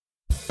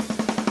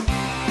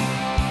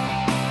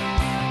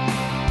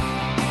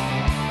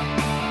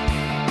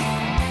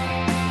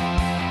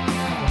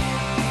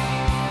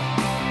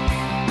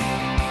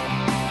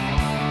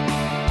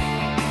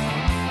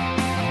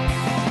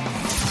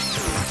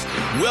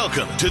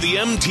Welcome to the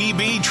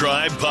MTB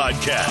Tribe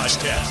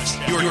Podcast,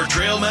 your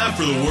trail map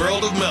for the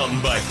world of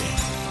mountain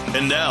biking.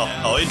 And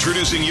now,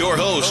 introducing your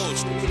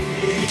host,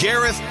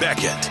 Gareth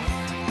Beckett.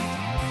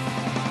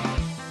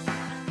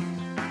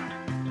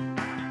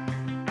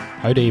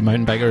 Howdy,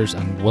 mountain bikers,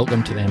 and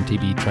welcome to the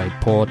MTB Tribe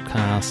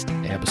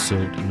Podcast,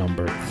 episode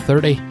number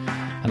 30.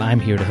 And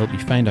I'm here to help you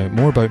find out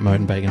more about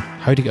mountain biking,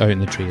 how to get out in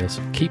the trails,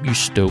 keep you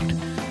stoked,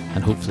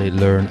 and hopefully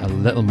learn a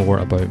little more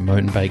about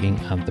mountain biking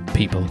and the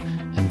people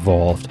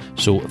involved.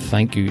 So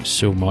thank you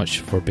so much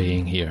for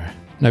being here.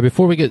 Now,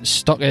 before we get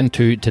stuck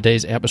into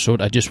today's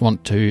episode, I just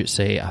want to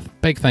say a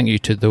big thank you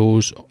to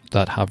those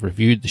that have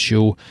reviewed the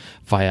show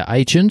via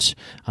iTunes,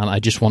 and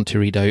I just want to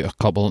read out a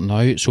couple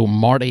now. So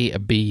Marty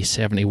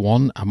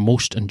B71, a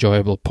most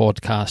enjoyable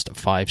podcast,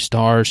 5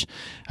 stars,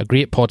 a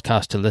great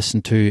podcast to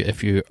listen to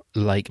if you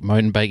like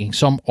mountain biking,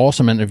 some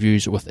awesome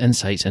interviews with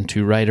insights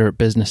into rider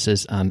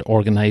businesses and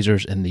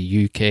organisers in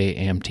the UK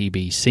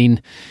MTB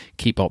scene.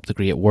 Keep up the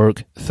great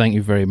work. Thank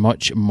you very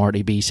much,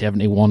 Marty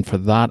B71, for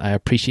that. I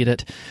appreciate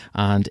it.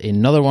 And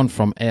another one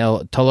from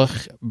L.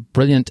 Tulloch,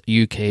 brilliant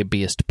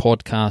UK-based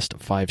podcast,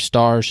 5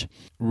 stars.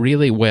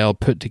 Really well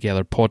put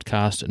together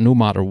podcast, no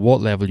matter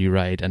what level you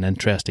ride, an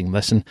interesting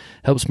listen,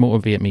 helps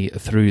motivate me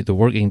through the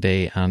working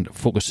day and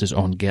focuses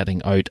on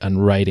getting out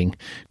and riding.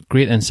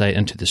 Great insight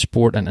into the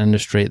sport and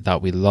industry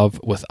that we love,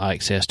 with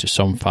access to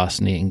some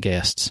fascinating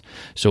guests.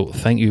 So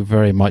thank you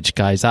very much,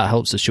 guys. That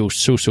helps the show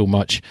so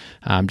much.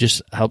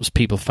 Just helps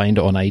people find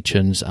it on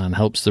iTunes and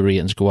helps the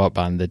ratings go up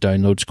and the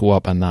downloads go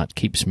up, and that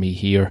keeps me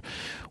here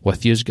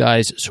with you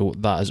guys. So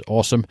that is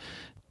awesome.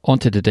 On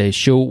to today's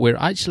show, we're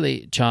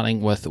actually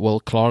chatting with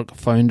Will Clark,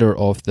 founder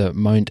of the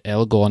Mount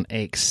Elgon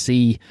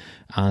XC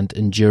and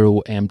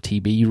Enduro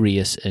MTB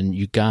race in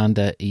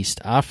Uganda, East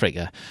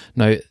Africa.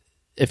 Now,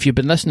 if you've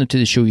been listening to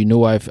the show, you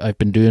know I've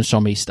been doing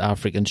some East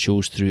African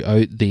shows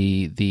throughout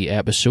the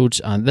episodes,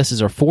 and this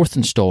is our 4th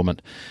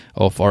installment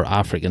of our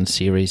African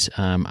series,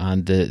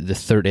 and the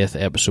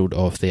 30th episode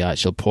of the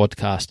actual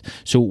podcast.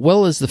 So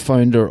Will is the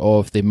founder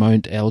of the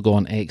Mount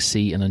Elgon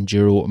XC and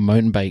Enduro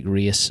mountain bike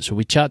race. So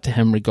we chat to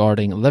him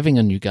regarding living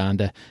in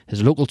Uganda,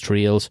 his local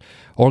trails,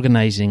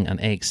 organising an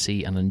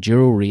XC and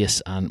Enduro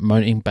race, and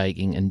mountain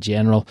biking in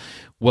general.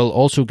 Will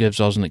also gives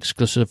us an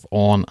exclusive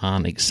on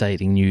an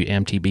exciting new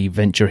MTB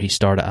venture he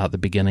started at the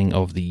beginning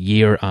of the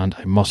year, and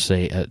I must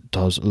say it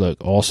does look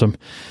awesome.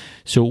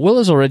 So Will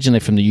is originally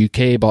from the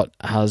UK but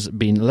has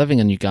been living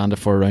in Uganda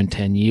for around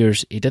 10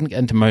 years. He didn't get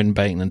into mountain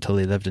biking until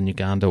he lived in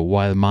Uganda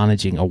while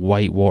managing a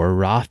whitewater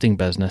rafting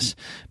business.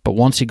 But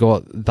once he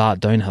got that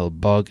downhill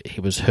bug,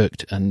 he was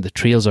hooked, and the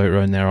trails out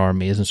around there are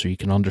amazing, so you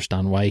can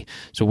understand why.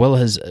 So Will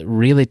has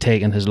really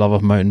taken his love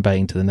of mountain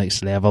biking to the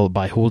next level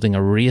by holding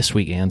a race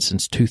weekend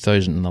since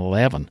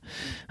 2011.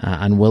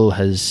 And Will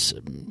has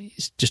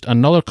just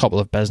another couple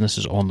of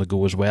businesses on the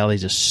go as well.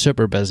 He's a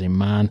super busy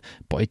man,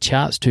 but he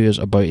chats to us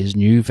about his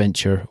new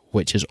venture,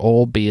 which is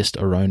all based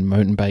around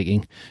mountain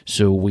biking.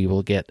 So we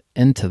will get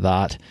into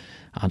that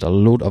and a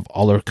load of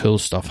other cool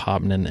stuff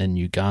happening in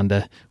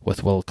Uganda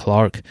with Will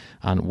Clark.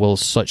 And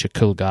Will's such a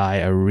cool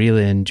guy. I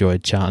really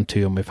enjoyed chatting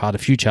to him. We've had a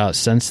few chats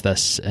since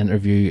this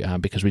interview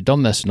because we'd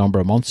done this a number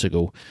of months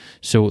ago.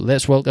 So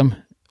let's welcome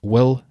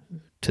Will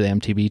to the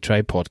MTB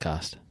Tribe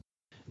Podcast.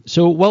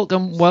 So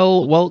welcome,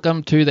 Will.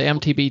 Welcome to the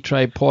MTB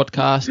Tribe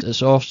Podcast.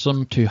 It's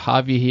awesome to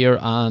have you here,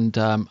 and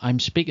I'm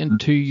speaking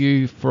to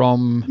you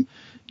from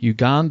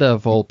Uganda,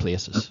 of all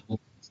places.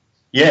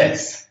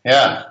 Yes,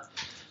 yeah.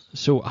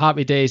 So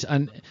happy days,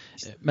 and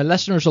my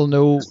listeners will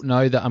know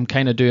now that I'm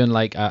kind of doing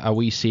like a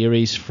wee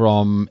series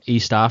from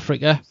East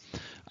Africa,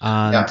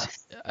 and yeah.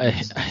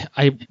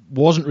 I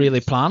wasn't really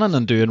planning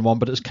on doing one,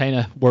 but it's kind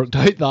of worked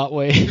out that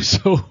way.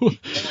 So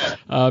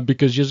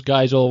because you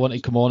guys all want to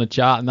come on and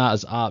chat, and that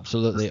is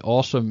absolutely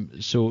awesome.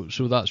 So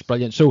that's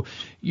brilliant. So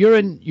you're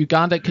in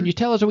Uganda. Can you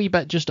tell us a wee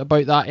bit just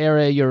about that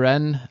area you're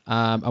in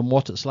and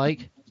what it's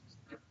like?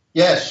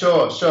 Yeah,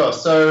 sure.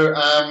 So,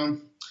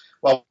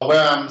 well,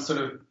 where I'm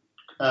sort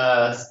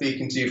of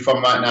speaking to you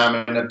from right now,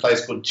 I'm in a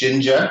place called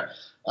Jinja.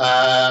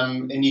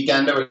 In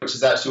Uganda, which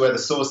is actually where the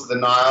source of the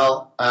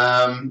Nile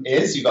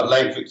is. You've got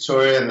Lake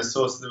Victoria and the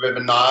source of the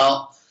River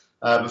Nile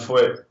before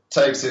it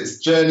takes its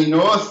journey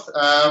north,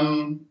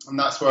 and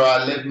that's where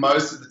I live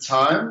most of the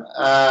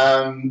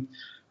time.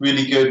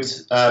 Really good,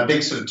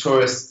 big sort of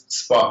tourist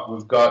spot.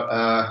 We've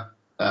got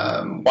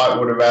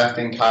whitewater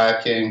rafting,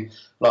 kayaking,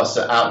 lots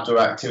of outdoor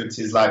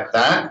activities like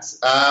that.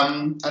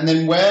 And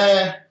then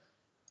where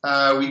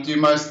we do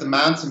most of the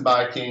mountain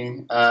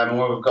biking,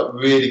 where we've got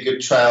really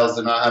good trails,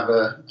 and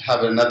I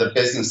have another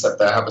business up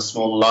there. I have a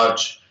small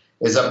lodge.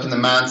 Is up in the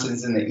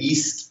mountains in the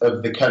east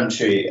of the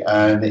country,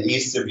 in the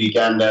east of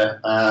Uganda,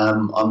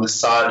 on the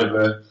side of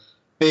a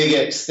big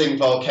extinct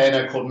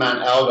volcano called Mount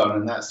Elgon,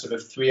 and that's sort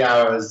of 3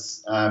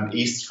 hours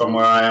east from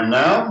where I am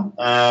now,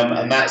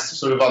 and that's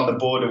sort of on the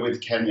border with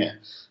Kenya,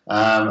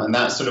 and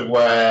that's sort of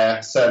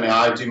where certainly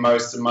I do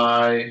most of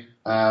my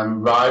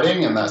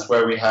riding, and that's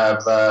where we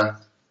have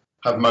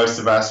most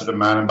of our sort of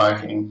mountain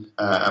biking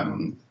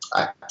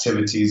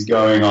activities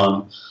going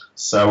on.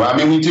 So, I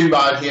mean, we do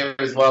ride here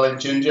as well in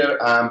Ginger,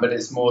 but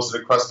it's more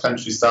sort of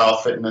cross-country style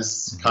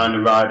fitness kind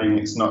of riding.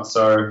 It's not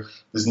so,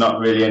 there's not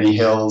really any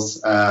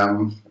hills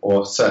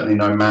or certainly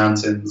no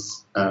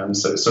mountains.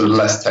 So it's sort of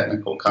less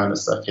technical kind of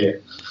stuff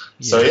here.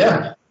 So,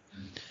 yeah.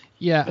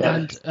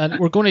 Yeah, and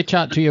we're going to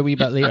chat to you a wee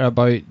bit later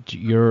about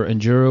your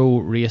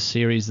enduro race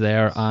series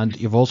there, and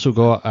you've also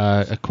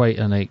got quite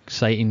an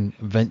exciting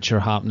venture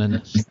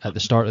happening at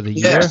the start of the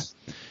year.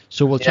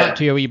 So we'll chat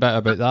to you a wee bit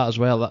about that as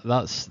well.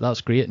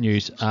 That's great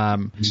news.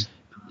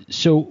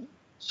 So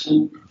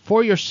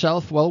for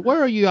yourself, well,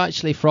 where are you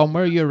actually from?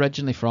 Where are you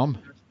originally from?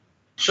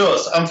 Sure,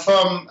 so I'm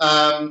from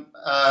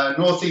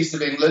northeast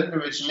of England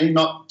originally,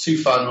 not too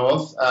far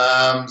north,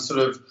 sort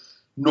of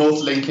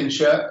North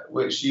Lincolnshire,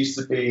 which used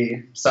to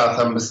be South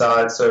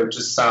Humberside, so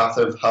just south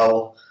of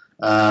Hull,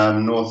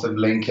 north of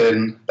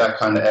Lincoln, that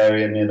kind of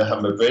area near the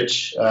Humber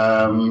Bridge.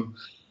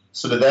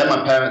 Sort of there,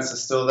 my parents are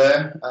still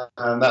there,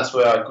 and that's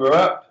where I grew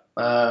up.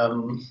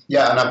 And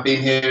I've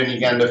been here in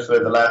Uganda for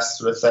the last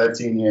sort of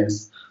 13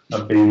 years.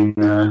 I've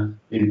been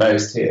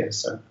based here.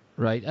 So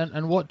right,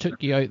 and what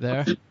took you out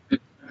there?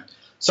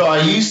 So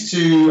I used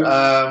to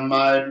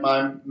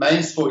my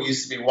main sport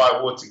used to be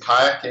whitewater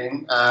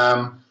kayaking.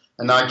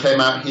 And I came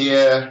out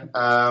here,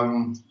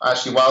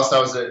 actually, whilst I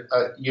was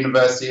at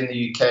university in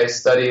the UK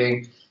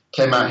studying,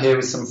 came out here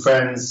with some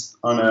friends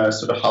on a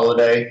sort of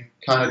holiday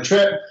kind of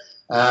trip,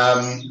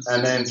 and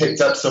then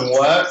picked up some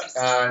work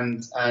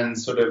and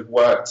sort of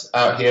worked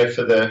out here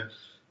for the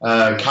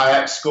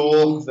kayak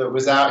school that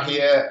was out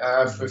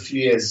here for a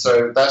few years.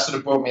 So that sort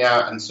of brought me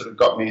out and sort of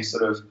got me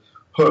sort of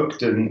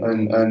hooked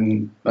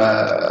and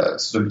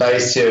sort of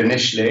based here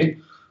initially.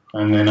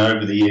 And then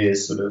over the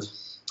years, sort of,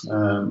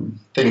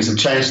 things have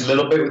changed a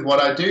little bit with what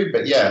I do,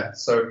 but yeah,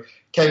 so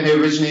came here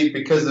originally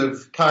because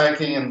of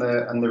kayaking and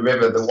the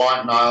river, the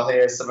White Nile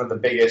here, some of the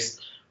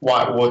biggest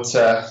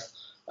whitewater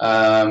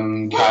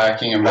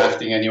kayaking and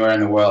rafting anywhere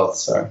in the world.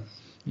 So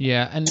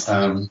yeah, and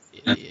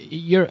are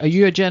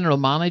you a general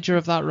manager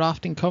of that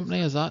rafting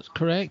company? Is that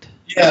correct?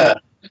 Yeah,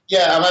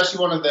 I'm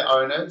actually one of the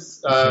owners.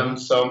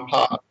 So I'm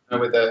partner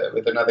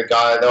with another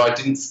guy. Though I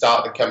didn't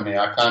start the company,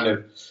 I kind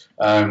of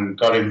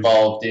got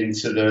involved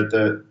into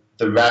the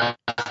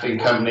rafting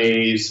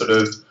company sort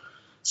of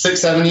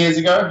 6-7 years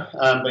ago.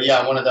 But yeah,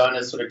 I'm one of the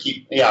owners, sort of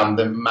I'm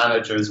the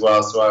manager as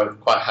well, so I'm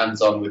quite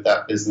hands-on with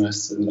that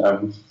business and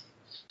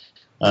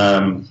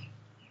run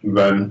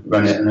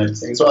it and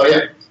everything as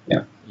well.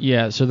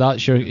 Yeah, so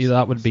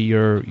that would be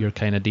your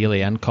kind of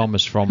daily income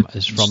is from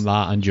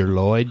that and your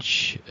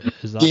lodge.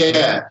 Is that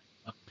right?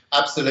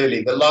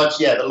 Absolutely. The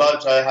lodge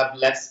I have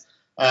less.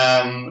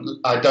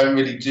 I don't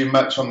really do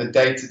much on the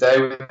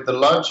day-to-day with the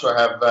lodge. I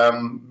have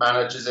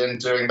managers in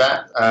doing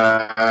that,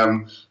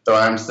 though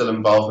I am still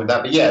involved with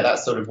that. But yeah,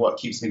 that's sort of what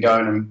keeps me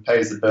going and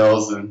pays the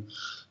bills and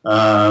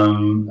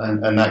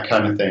that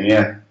kind of thing.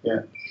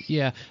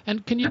 Yeah.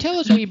 And can you tell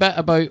us a wee bit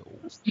about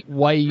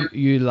why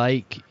you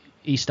like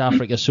East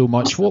Africa so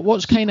much?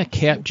 What's kind of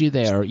kept you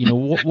there? You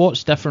know,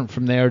 what's different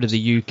from there to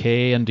the UK,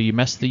 and do you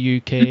miss the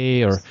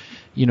UK, or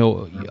you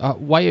know,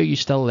 why are you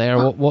still there?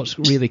 What's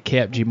really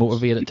kept you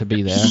motivated to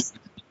be there?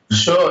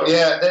 Sure,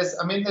 yeah. There's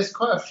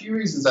quite a few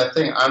reasons, I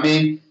think. I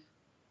mean,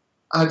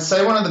 I'd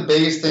say one of the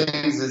biggest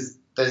things is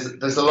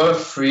there's a lot of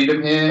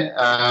freedom here.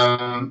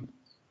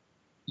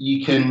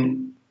 You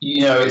can,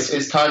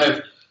 it's kind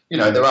of,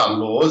 there are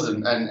laws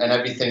and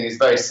everything is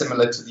very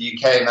similar to the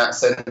UK in that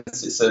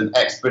sense. It's an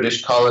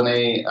ex-British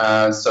colony,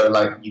 so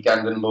like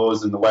Ugandan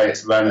laws and the way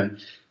it's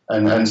run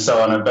and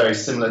so on are very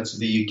similar to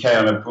the UK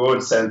on a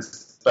broad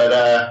sense.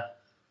 But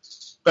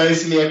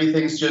basically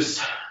everything's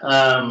just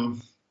a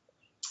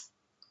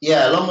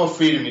lot more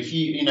freedom. If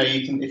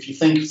if you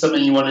think of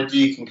something you want to do,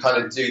 you can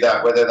kind of do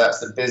that, whether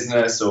that's a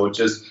business or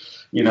just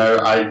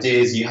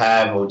ideas you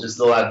have or just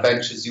little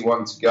adventures you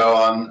want to go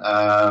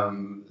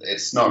on.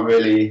 It's not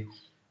really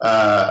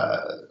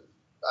I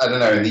don't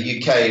know, in the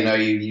UK,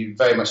 you're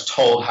very much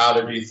told how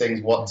to do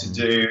things, what to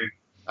do.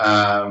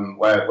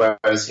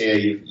 Whereas here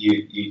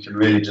you can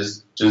really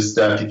just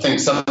if you think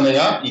something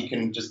up, you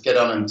can just get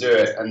on and do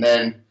it. And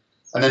then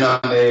on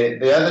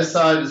the other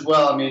side as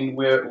well, I mean,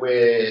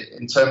 we're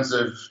in terms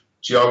of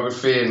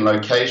geography and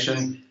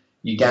location,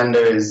 Uganda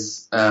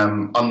is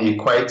on the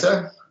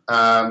equator.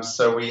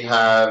 So we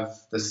have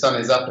the sun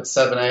is up at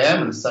 7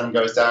 a.m. and the sun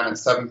goes down at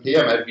 7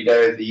 p.m. every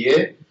day of the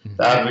year.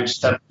 The average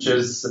temperature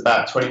is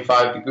about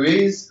 25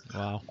 degrees.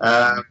 Wow.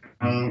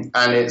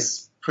 And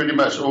it's pretty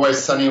much always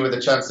sunny with a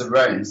chance of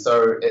rain.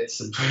 So it's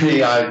a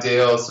pretty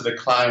ideal sort of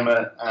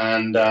climate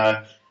and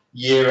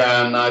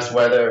year-round nice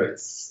weather.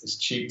 It's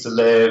cheap to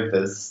live.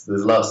 There's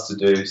lots to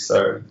do.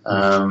 So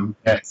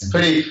it's a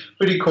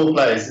pretty cool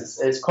place.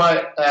 It's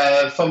quite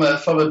from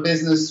a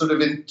business sort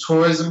of in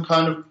tourism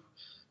kind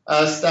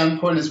of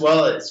standpoint as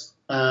well. It's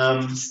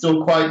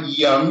still quite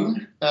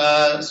young,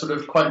 sort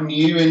of quite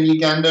new in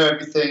Uganda.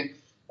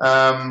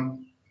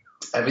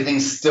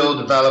 Everything's still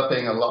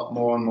developing a lot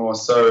more and more.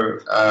 So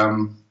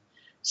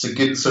it's a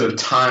good sort of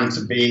time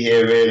to be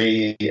here,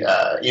 really.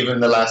 Even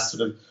the last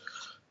sort of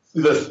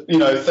the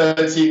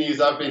 13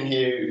 years I've been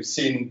here, we've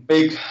seen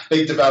big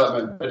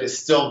development, but it's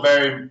still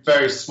very,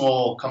 very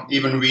small,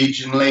 even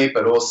regionally,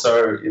 but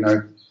also,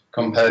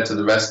 compared to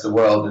the rest of the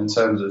world in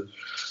terms of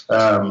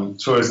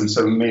tourism.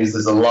 So it means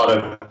there's a lot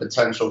of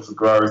potential for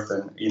growth,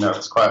 and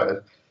it's quite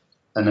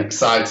an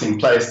exciting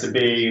place to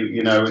be,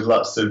 with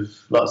lots of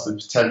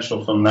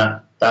potential from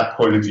that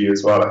point of view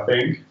as well, I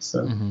think.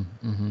 So.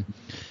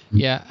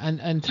 Yeah,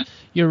 and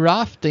your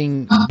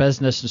rafting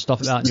business and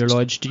stuff like that in your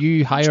lodge, do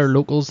you hire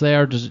locals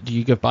there? Do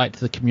you give back to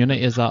the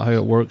community? Is that how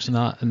it works in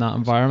that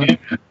environment?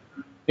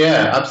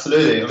 Yeah,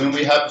 absolutely. I mean,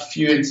 we have a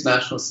few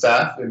international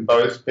staff in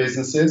both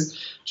businesses,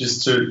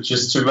 just to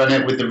run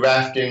it with the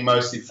rafting,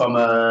 mostly from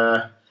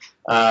a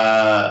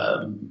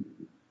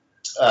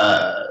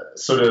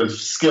sort of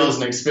skills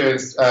and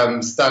experience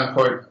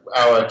standpoint.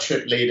 Our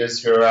trip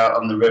leaders who are out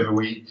on the river,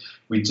 we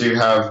do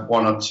have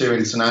one or two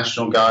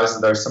international guys,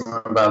 although some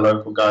of our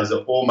local guys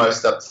are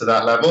almost up to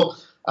that level.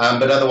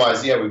 But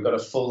otherwise, we've got a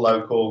full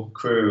local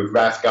crew of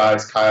raft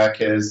guides,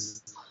 kayakers,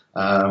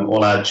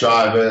 all our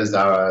drivers,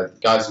 our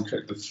guys who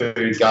cook the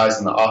food, guys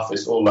in the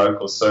office, all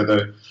local. So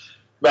the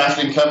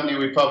rafting company,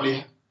 we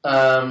probably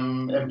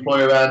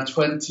employ around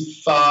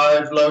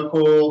 25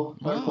 local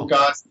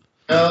guys and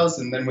girls,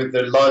 and then with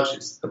the lodge,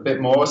 it's a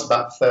bit more. It's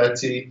about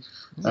 32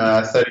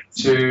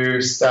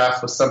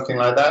 staff or something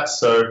like that.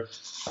 So,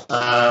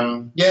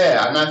 and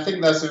I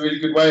think that's a really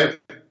good way of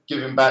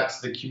giving back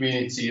to the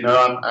community.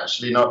 I'm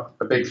actually not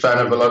a big fan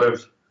of a lot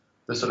of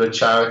the sort of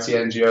charity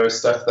NGO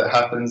stuff that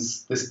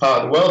happens this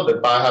part of the world,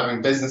 but by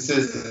having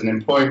businesses and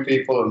employing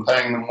people and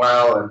paying them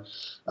well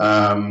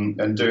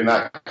and doing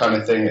that kind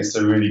of thing, it's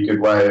a really good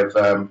way of,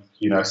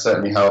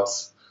 certainly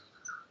helps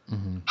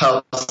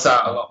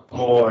out a lot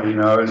more,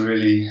 and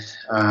really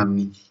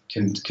can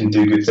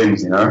do good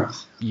things,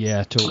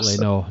 Yeah, totally.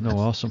 No,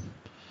 awesome.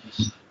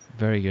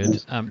 Very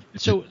good.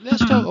 So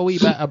let's talk a wee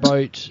bit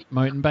about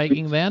mountain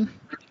biking then.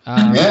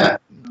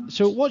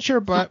 So what's your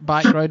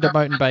background of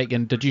mountain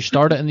biking? Did you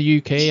start it in the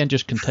UK and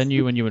just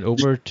continue when you went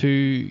over to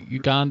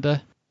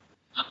Uganda?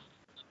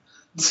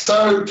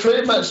 So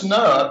pretty much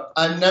no.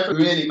 I never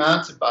really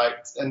mountain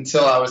biked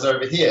until I was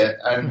over here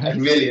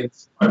and really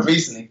quite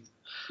recently.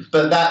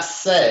 But that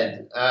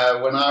said,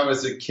 when I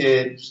was a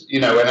kid,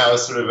 when I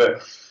was sort of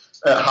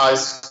at high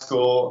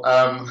school,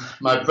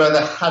 my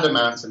brother had a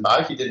mountain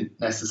bike. He didn't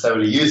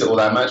necessarily use it all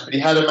that much, but he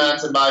had a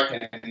mountain bike,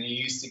 and he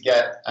used to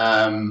get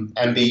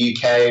MB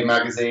UK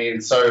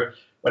magazine. So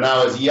when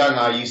I was young,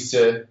 I used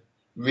to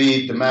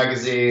read the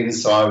magazine,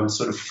 so I would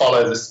sort of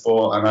follow the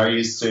sport, and I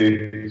used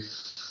to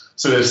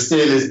sort of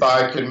steal his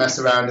bike and mess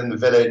around in the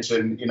village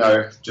and,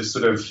 just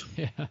sort of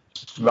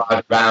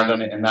ride around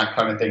on it and that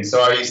kind of thing.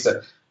 So I used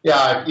to...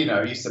 I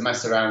used to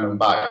mess around on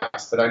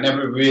bikes, but I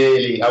wouldn't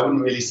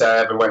really say I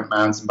ever went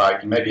mountain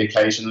biking, maybe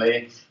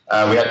occasionally.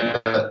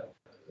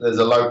 There's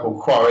a local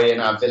quarry in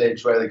our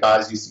village where the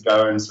guys used to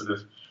go and sort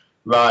of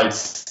ride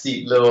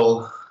steep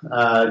little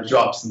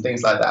drops and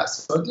things like that.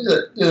 So I did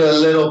a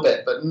little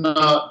bit, but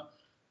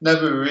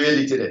never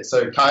really did it.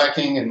 So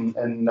kayaking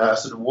and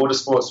sort of water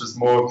sports was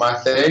more of my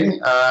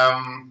thing.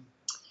 And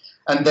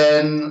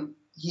then...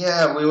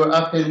 we were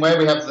up in where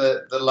we have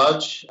the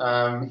lodge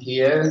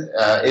here.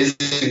 Is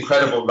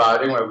incredible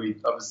riding, where we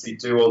obviously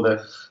do all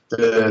the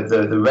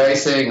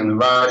racing and the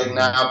riding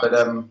now. But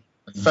a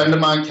friend of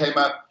mine came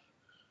up.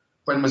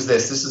 When was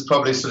this? This is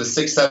probably sort of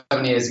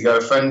 6-7 years ago.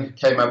 A friend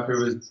came up who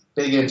was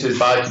big into his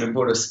biking and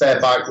brought a spare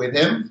bike with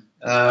him.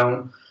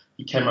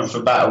 He came up for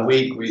about a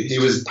week. He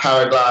was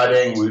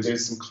paragliding. We were doing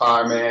some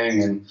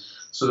climbing and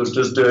sort of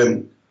just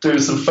doing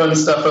some fun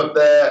stuff up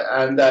there,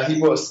 and he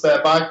bought a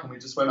spare bike, and we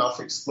just went off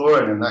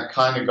exploring, and that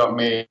kind of got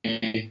me.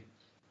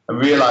 I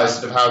realised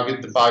sort of how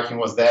good the biking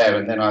was there,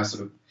 and then I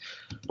sort of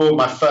bought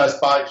my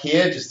first bike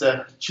here, just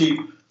a cheap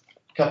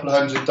couple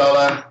of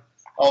 $100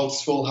 old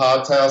school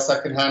hardtail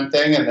second-hand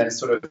thing, and then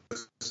sort of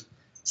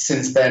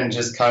since then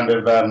just kind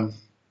of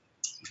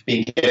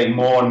been getting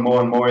more and more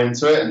and more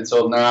into it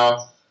until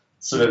now.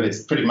 Sort of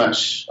I've pretty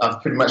much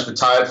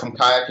retired from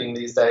kayaking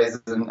these days,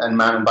 and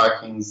mountain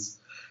biking's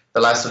the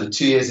last sort of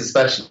 2 years,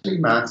 especially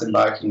mountain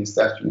biking is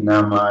definitely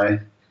now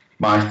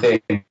my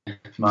thing,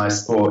 my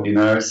sport,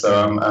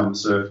 So I'm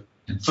sort of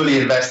fully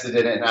invested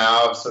in it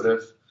now. I've sort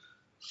of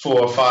 4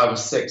 or 5 or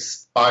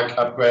 6 bike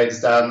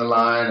upgrades down the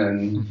line,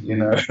 and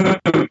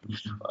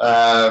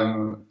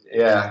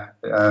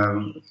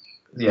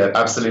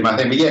absolutely my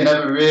thing. But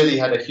never really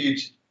had a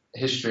huge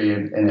history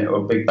in it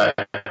or big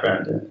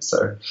background in it.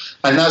 So,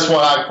 and that's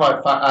why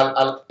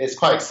it's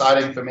quite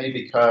exciting for me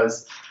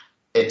because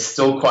it's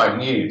still quite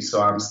new,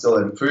 so I'm still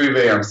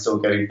improving, I'm still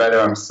getting better,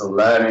 I'm still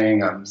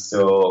learning, I'm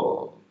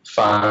still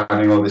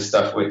finding all this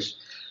stuff, which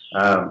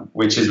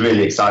is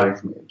really exciting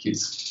for me. It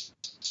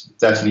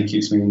definitely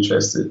keeps me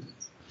interested.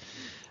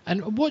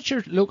 And what's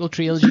your local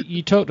trails?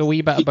 You talked a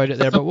wee bit about it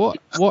there, but what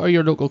are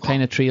your local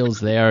kind of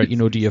trails there?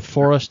 Do you have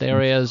forest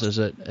areas? Is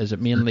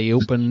it mainly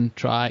open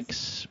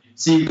tracks?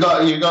 So you've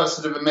got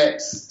sort of a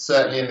mix,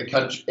 certainly in the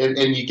country,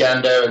 in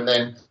Uganda, and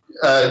then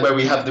where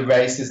we have the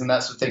races and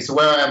that sort of thing. So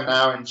where I am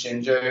now in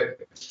Jinja,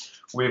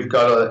 you've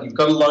got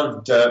a lot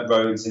of dirt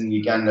roads in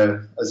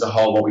Uganda as a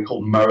whole, what we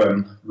call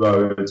Murram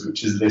roads,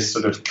 which is this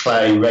sort of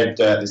clay, red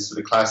dirt, this sort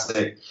of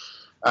classic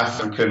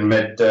African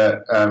red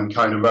dirt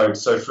kind of road.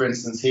 So, for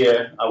instance,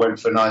 here I went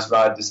for a nice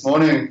ride this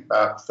morning,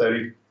 about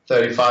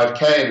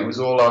 35k, and it was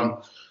all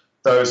on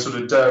those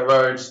sort of dirt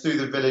roads through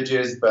the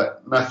villages,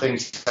 but nothing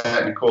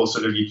technical.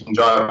 Sort of you can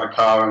drive a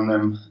car on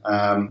them,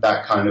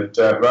 that kind of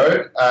dirt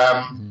road.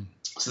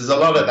 So there's a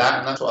lot of that,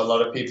 and that's what a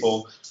lot of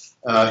people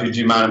who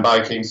do mountain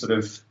biking sort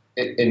of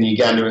in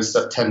Uganda and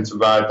stuff tend to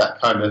ride, that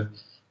kind of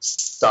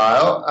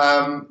style.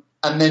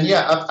 And then,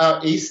 up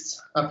out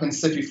east, up in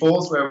Sippy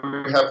Falls, where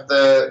we have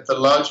the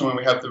lodge and when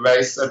we have the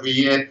race every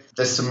year,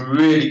 there's some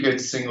really good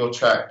single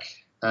track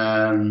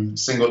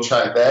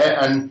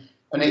there, and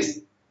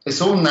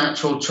it's all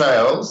natural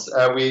trails.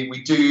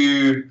 We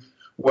do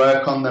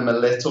work on them a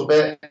little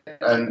bit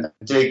and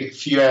dig a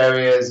few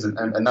areas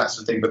and that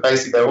sort of thing, but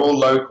basically they're all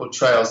local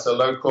trails, so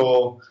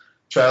local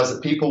trails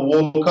that people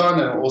walk on,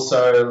 and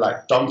also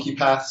like donkey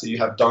paths. So you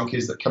have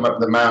donkeys that come up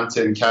the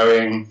mountain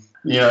carrying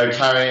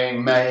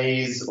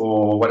maize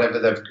or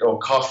whatever, or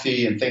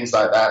coffee and things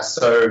like that.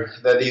 So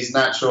they're these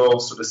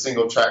natural sort of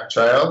single track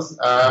trails.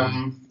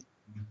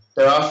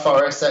 There are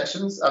forest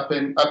sections up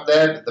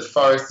there, but the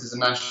forest is a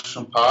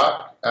national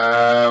park.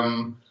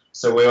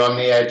 So we're on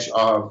the edge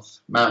of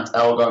Mount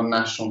Elgon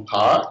National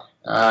Park.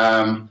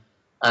 And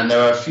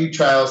there are a few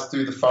trails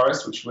through the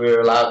forest which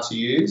we're allowed to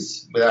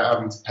use without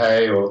having to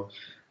pay or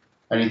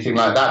anything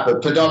like that.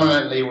 But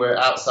predominantly we're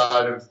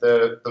outside of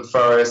the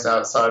forest,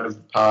 outside of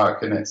the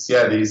park, and it's,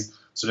 these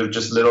sort of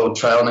just little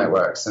trail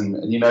networks. And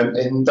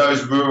in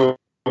those rural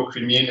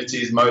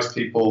communities, most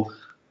people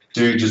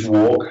do just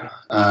walk,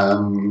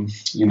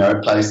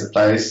 place to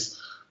place,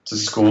 to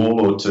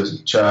school or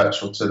to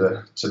church or to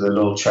the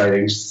little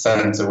trading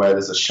centre where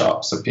there's a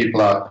shop. So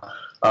people are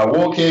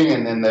walking,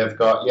 and then they've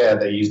got,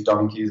 they use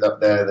donkeys up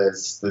there,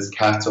 there's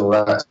cattle,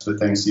 that sort of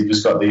thing. So you've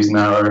just got these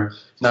narrow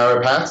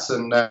paths,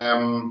 and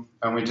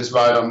we just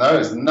ride on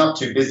those, and not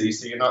too busy,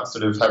 so you're not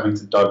sort of having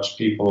to dodge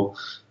people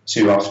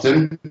too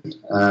often.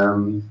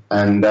 And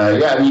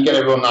you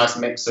get a real nice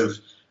mix of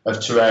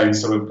terrain.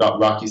 So we've got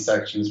rocky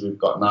sections, we've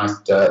got nice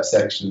dirt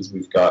sections,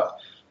 we've got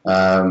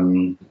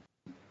sort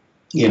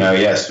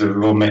of a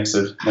real mix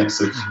of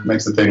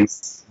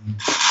things.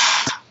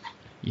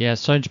 Yeah, it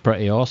sounds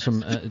pretty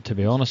awesome, to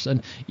be honest.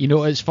 And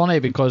it's funny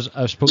because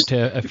I've spoke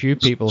to a few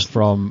people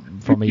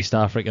from East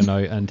Africa now,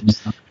 and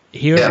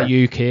here in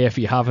the UK, if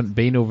you haven't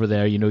been over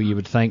there, you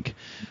would think,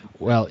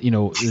 well,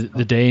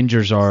 the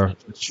dangers are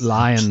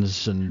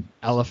lions and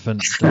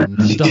elephants and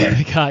stuff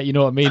like that, you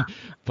know what I mean?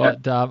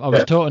 But I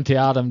was talking to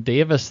Adam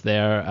Davis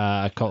there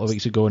a couple of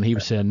weeks ago, and he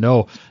was saying,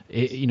 no,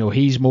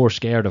 he's more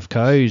scared of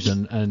cows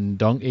and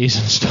donkeys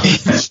and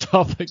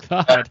stuff like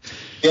that.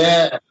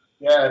 Yeah.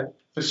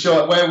 For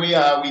sure. Where we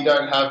are, we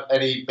don't have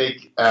any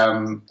big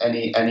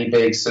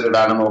big sort of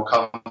animal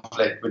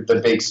conflict with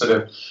the big sort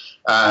of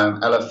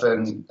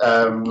elephant,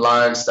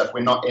 lion stuff.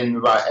 We're not in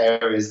the right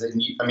areas.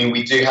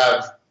 We do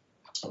have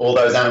all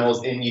those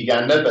animals in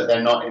Uganda, but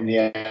they're not in the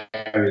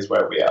areas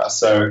where we are.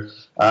 So,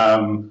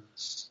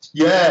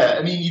 you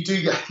have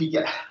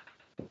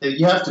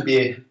to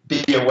be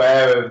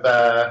aware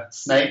of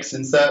snakes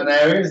in certain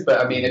areas.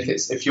 But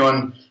if you're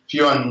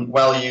on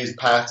well-used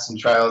paths and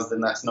trails,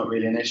 then that's not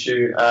really an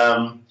issue.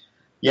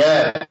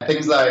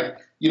 Things like,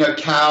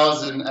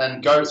 cows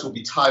and goats will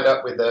be tied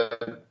up with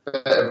a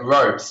bit of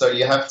rope. So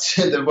you have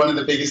to, one of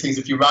the biggest things,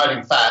 if you're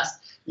riding fast,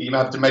 you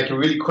have to make a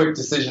really quick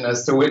decision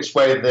as to which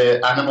way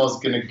the animal's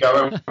going to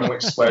go and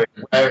which way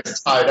where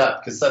it's tied up,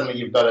 because suddenly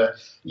you've got a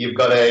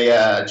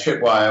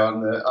tripwire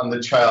on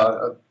the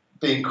trail.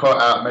 Being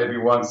caught out maybe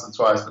once or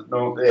twice, but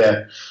normally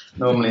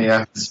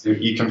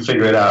you can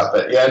figure it out.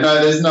 But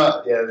there's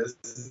not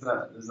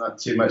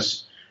too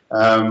much,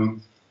 not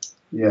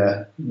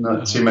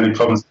too many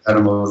problems with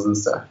animals and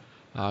stuff.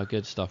 Oh,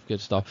 good stuff.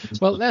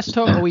 Well, let's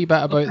talk a wee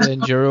bit about the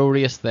enduro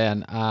race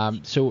then.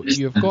 So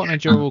you've got an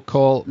enduro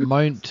called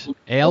Mount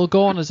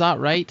Elgon, is that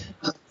right?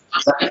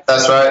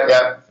 That's right,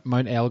 yeah.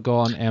 Mount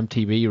Elgon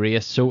MTB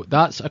race. So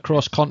that's a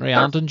cross country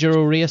and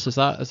enduro race, is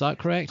that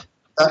correct?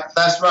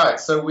 That's right.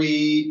 So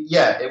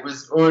it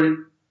was already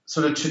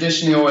sort of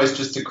traditionally always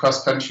just a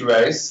cross-country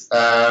race.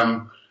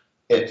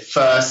 It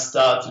first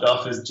started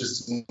off as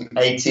just an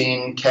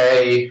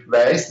 18k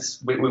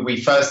race. We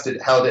first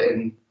held it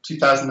in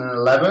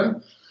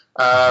 2011,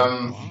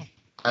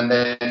 and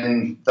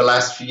then the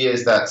last few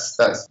years that's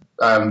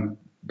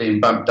been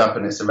bumped up,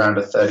 and it's around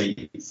a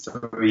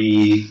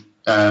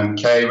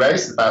 33k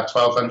race, about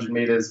 1,200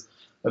 meters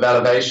of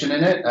elevation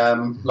in it,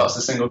 lots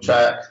of single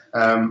track.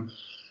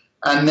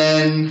 And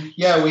then,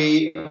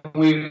 we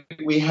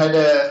had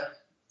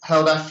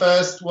held our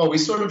first, we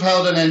sort of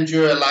held an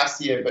enduro last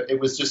year, but it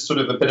was just sort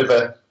of a bit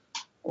of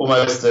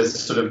almost a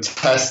sort of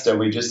tester.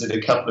 We just did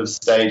a couple of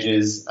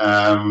stages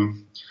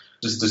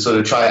just to sort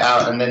of try it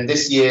out. And then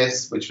this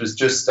year's, which was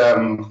just,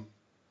 when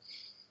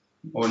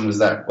was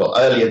that? Well,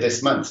 earlier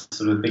this month,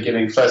 sort of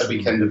first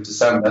weekend of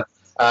December,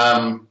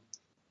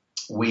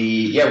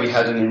 we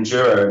had an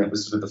enduro, and it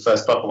was sort of the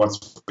first proper one.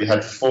 So we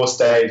had 4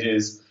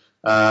 stages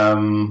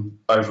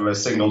over a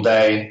single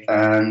day,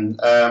 and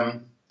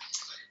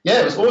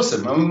it was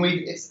awesome. I mean,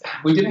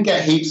 we didn't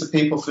get heaps of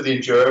people for the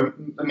enduro.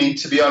 I mean,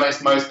 to be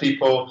honest, most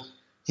people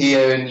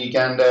here in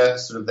Uganda,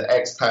 sort of the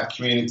expat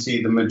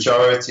community, the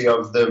majority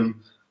of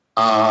them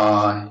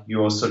are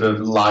your sort of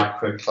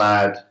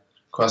lycra-clad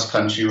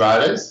cross-country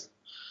riders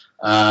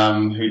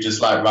who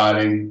just like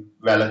riding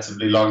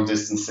relatively long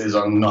distances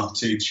on not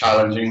too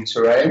challenging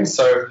terrain.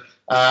 So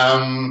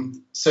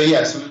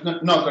we've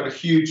not got a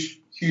huge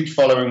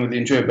following with the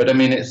enduro, but I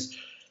mean, it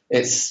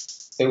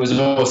was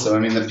awesome. I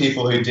mean, the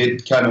people who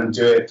did come and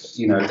do it,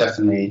 you know,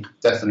 definitely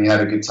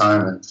had a good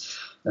time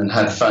and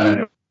had fun.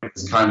 And it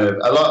was kind of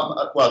a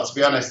lot. Well, to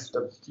be honest,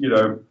 you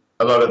know,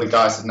 a lot of the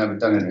guys had never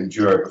done an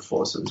enduro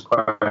before, so it was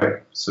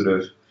quite sort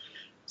of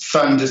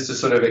fun just to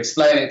sort of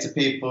explain it to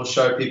people,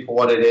 show people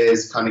what it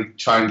is, kind of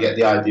try and get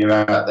the idea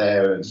out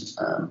there, and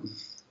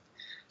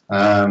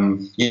try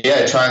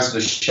and sort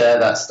of share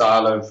that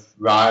style of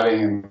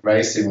riding and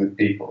racing with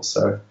people.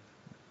 So.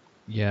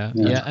 Yeah.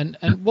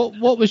 And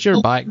what was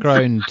your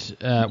background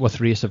with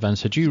race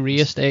events? Had you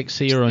raced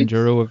XC or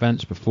enduro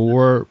events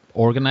before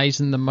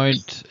organising the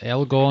Mount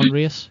Elgon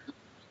race?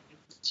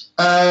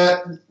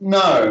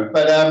 No,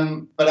 but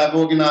I've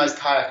organised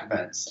kayak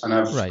events, and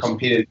I've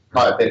competed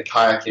quite a bit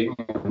kayaking.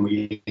 And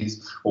we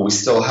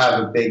still have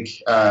a big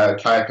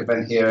kayak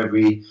event here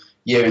every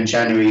year in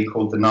January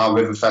called the Nile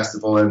River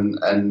Festival,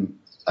 and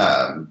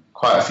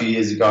quite a few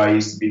years ago I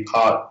used to be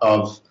part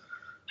of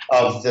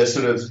the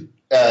sort of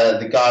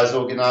the guys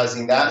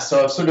organising that.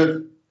 So I've sort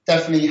of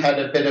definitely had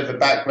a bit of a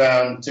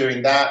background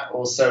doing that.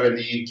 Also in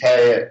the UK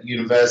at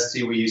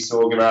university, we used to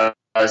organise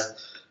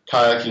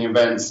kayaking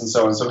events and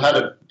so on. So I've had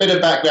a bit of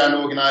background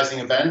organising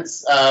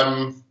events.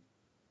 I've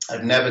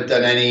never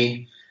done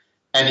any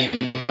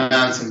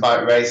mountain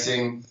bike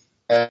racing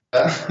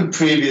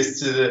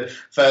previous to the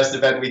first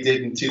event we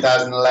did in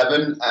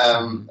 2011.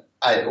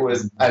 It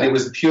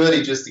was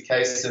purely just a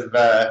case of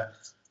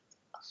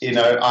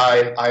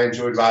I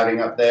enjoyed riding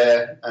up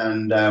there,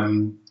 and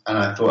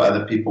I thought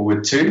other people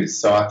would too.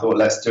 So I thought,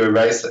 let's do a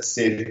race. Let's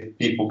see if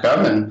people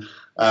come, and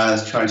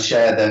try and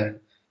share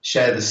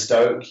the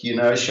stoke, you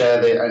know,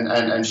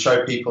 and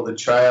show people the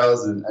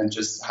trails, and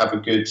just have a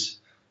good,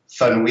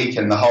 fun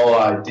weekend. The whole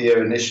idea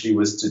initially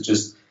was to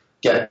just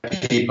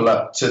get people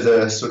up to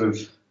the sort of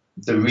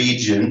the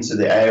region, to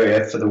the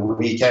area for the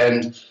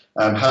weekend,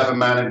 have a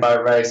mountain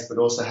bike race, but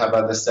also have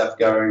other stuff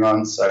going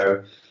on.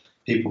 So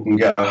people can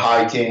go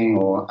hiking,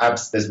 or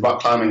there's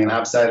rock climbing and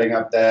abseiling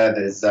up there.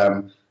 There's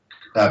a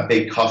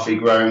big coffee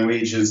growing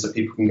region, so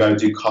people can go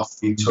do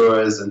coffee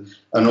tours and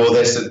all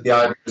this. So the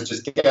idea is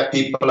just get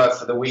people up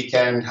for the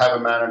weekend, have a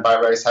mountain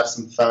bike race, have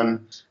some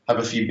fun, have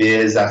a few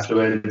beers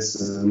afterwards,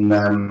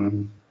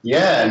 and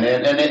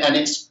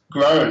it's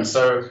grown.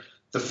 So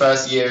the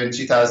first year in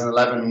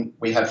 2011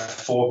 we had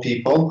 4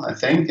 people, I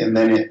think, and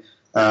then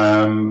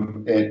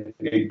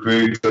it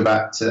grew to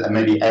about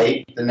maybe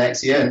 8 the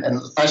next year, and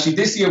actually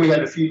this year we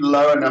had a few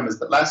lower numbers,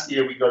 but last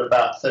year we got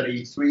about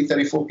 33,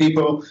 34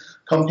 people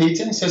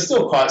competing, so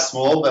still quite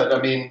small, but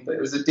I mean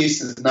it was a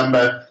decent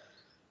number.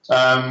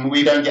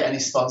 We don't get any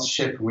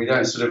sponsorship, and we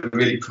don't sort of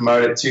really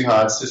promote it too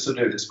hard, so sort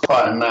of it's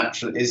quite a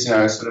natural, it's, you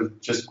know, sort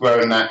of just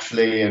growing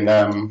naturally, and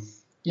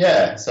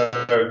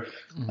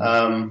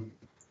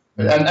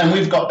and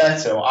we've got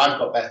better, or I've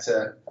got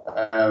better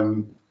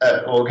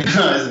at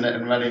organising it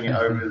and running it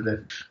over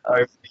the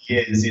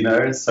years, you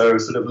know, so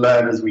sort of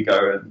learn as we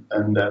go,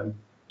 and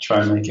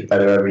try and make it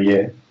better every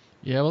year.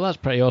 Yeah, well, that's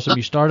pretty awesome.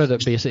 You started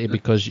it basically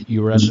because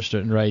you were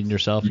interested in riding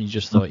yourself, and you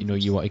just thought, you know,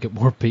 you want to get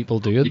more people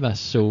doing this,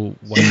 so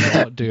why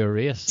not do a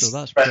race? So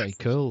that's pretty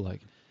cool.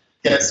 Like,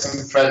 get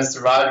some friends to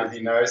ride with,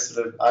 you know.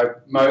 Sort of,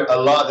 a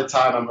lot of the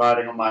time I'm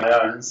riding on my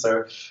own,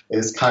 so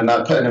it's kind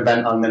of put an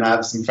event on, then I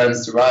have some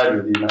friends to ride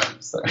with, you know.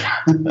 So.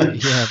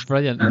 Yeah,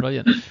 brilliant.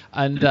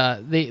 And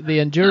the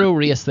enduro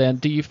race, then,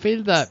 do you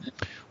feel that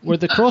were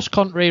the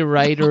cross-country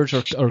riders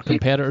or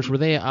competitors, were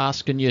they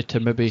asking you to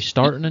maybe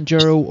start an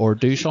enduro or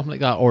do something like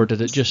that, or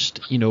did it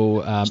just, you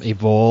know,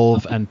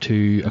 evolve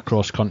into a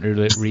cross-country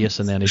race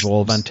and then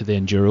evolve into the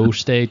enduro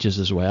stages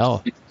as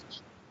well?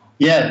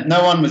 Yeah,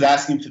 no one was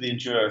asking for the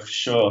enduro, for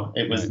sure.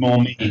 It was more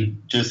me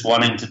just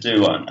wanting to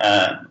do one.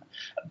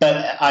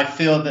 But I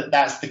feel that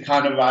that's the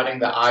kind of riding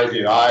that I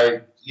do.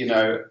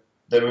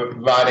 The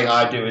riding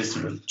I do is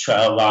sort of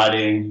trail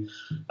riding.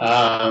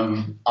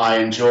 I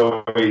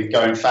enjoy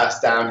going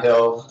fast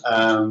downhill,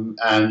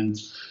 and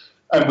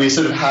we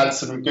sort of had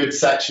some good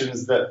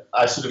sections that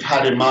I sort of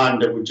had in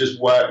mind that would just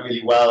work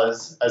really well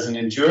as an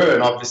enduro.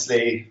 And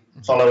obviously,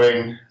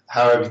 following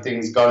how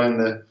everything's gone in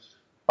the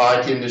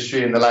bike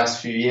industry in the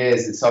last few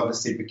years, it's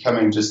obviously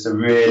becoming just a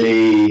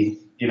really,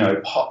 you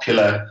know,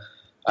 popular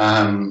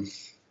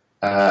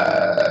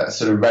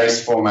sort of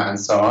race format and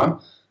so on.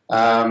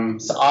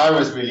 So I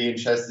was really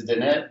interested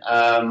in it.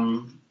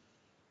 So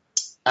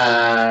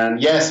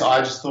I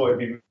just thought it'd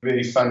be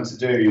really fun to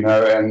do, you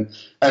know,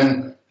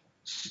 and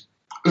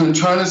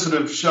trying to sort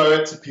of show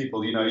it to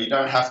people, you know, you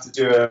don't have to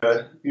do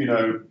a, you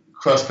know,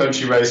 cross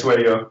country race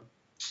where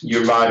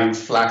you're riding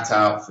flat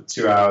out for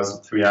 2 hours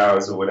or 3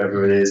 hours or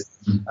whatever it is,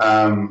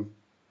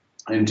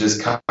 and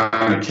just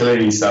kind of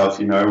killing yourself,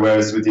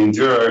 whereas with the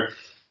enduro,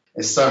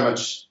 it's so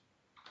much,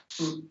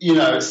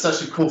 it's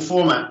such a cool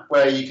format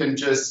where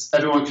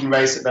everyone can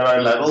race at their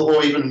own level,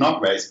 or even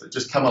not race, but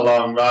just come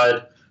along,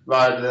 ride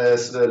the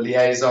sort of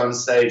liaison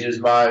stages,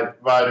 ride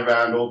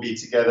around, all be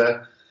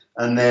together,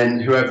 and then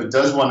whoever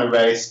does want to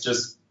race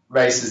just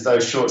races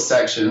those short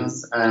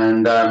sections,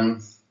 and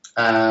then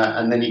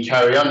you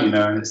carry on,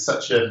 and it's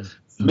for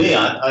me,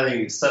 I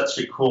think it's such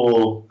a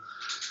cool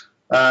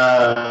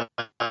sort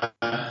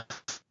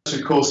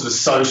of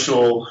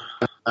social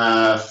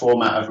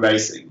format of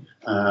racing,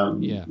 so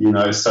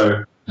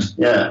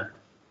yeah.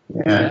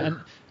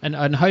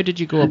 And how did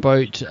you go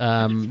about?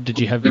 Did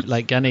you have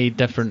like any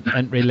different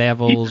entry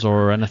levels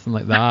or anything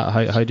like that?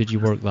 How did you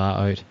work that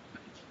out?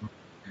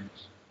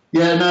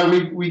 Yeah, no,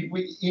 we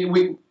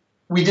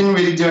didn't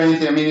really do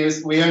anything. I mean,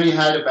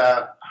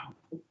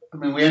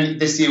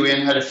 this year we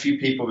only had a few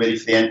people really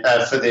for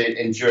the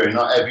enduro.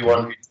 Not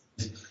everyone.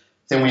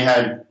 Then we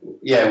had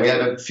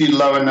a few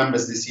lower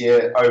numbers this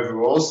year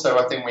overall. So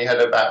I think we had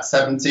about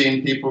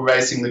 17 people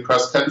racing the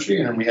cross country,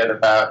 and then we had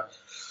about,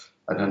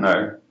 I don't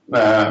know,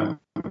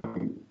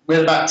 we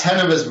had about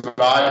 10 of us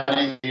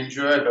riding the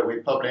enduro, but we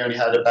probably only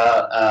had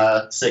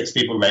about 6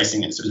 people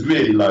racing it. So it was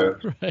really low,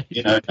 right.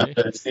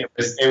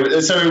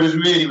 So it was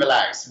really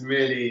relaxed,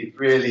 really,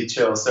 really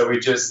chill. So we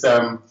just,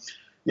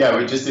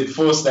 we just did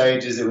 4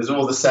 stages. It was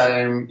all the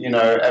same,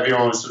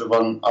 everyone was sort of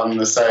on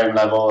the same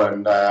level,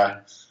 and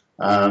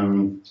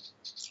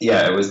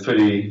it was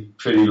pretty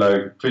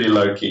low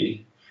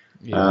key.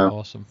 Yeah,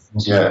 awesome.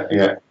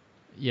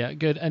 Yeah,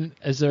 good. And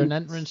is there an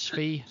entrance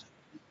fee?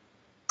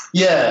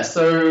 Yeah,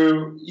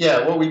 so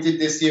what we did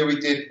this year,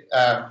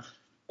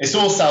 it's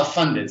all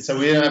self-funded, so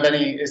we don't have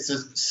any. It's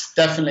just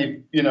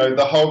definitely,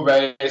 the whole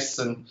race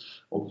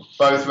or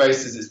both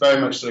races. It's very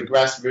much sort of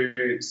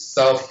grassroots,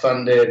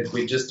 self-funded.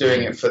 We're just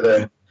doing it for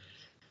the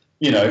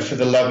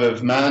love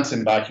of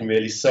mountain biking,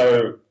 really.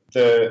 So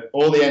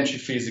all the entry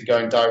fees are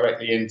going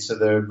directly into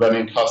the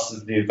running costs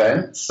of the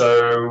event.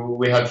 So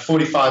we had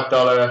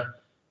 $45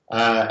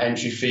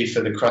 entry fee for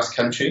the cross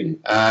country,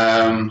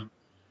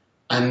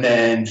 and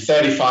then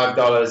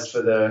 $35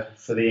 for the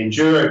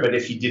enduro. But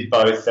if you did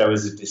both, there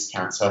was a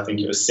discount. So I think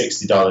it was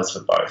 $60 for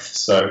both.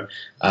 So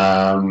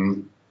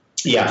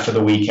for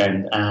the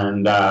weekend,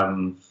 and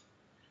and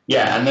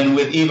then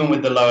with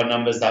the lower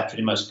numbers, that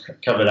pretty much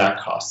covered our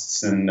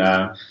costs and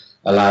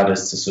allowed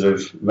us to sort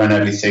of run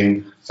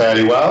everything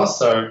fairly well.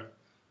 So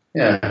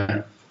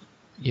no,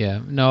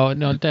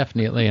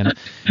 definitely.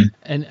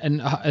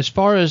 And as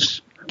far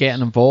as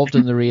getting involved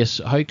in the race,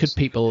 how could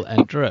people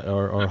enter it,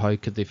 or how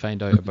could they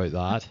find out about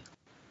that?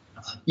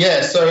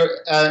 Yeah, so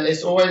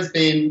it's always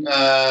been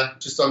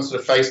just on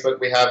sort of Facebook.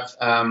 We have,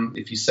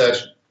 if you search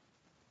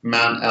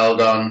Mount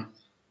Elgon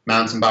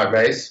Mountain Bike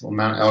Race or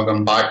Mount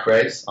Elgon Bike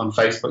Race on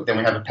Facebook, then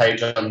we have a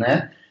page on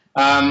there.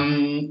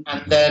 And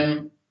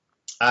then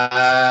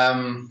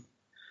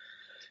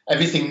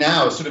everything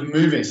now is sort of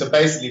moving. So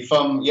basically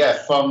from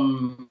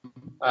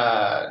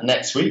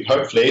next week,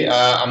 hopefully,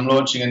 I'm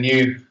launching a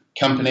new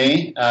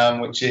company,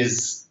 which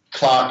is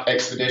Clark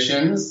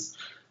Expeditions,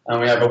 and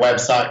we have a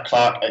website,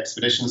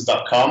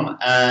 clarkexpeditions.com,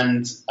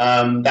 and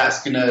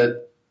that's going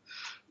to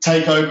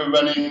take over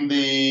running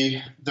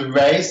the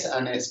race,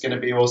 and it's going to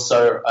be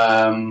also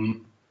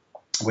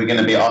we're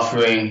going to be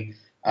offering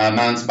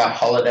mountain bike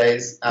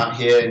holidays out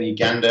here in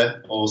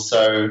Uganda,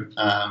 also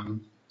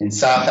in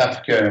South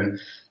Africa, and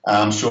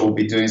I'm sure we'll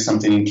be doing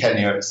something in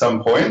Kenya at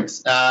some point.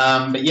 So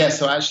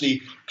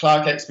actually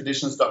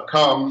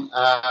clarkexpeditions.com,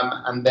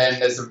 and then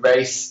there's a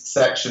race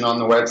section on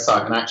the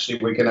website, and actually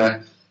we're going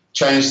to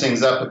change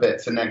things up a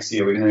bit for next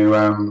year. We're going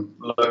to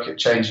look at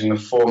changing the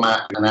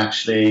format and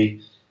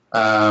actually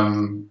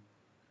the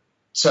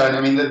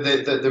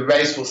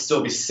race will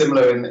still be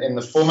similar in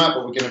the format,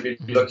 but we're going to be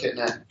looking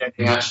at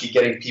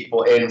getting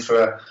people in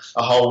for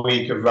a whole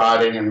week of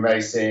riding and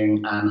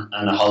racing and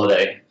a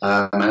holiday,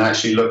 and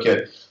actually look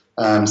at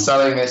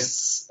selling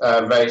this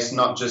race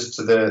not just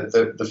to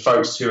the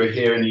folks who are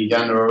here in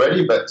Uganda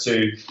already, but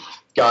to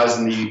guys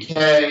in the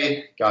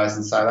UK, guys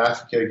in South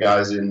Africa,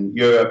 guys in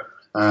Europe,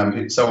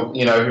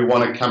 who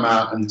want to come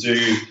out and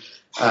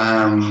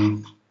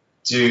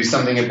do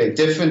something a bit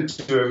different,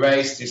 do a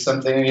race, do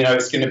something.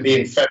 It's going to be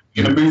in February.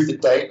 We're going to move the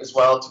date as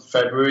well to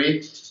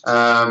February.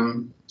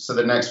 So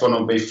the next one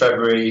will be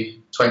February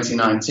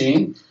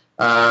 2019.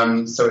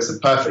 So it's a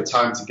perfect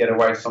time to get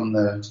away from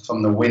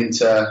the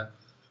winter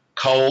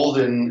cold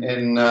in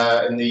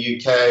the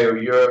UK or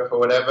Europe or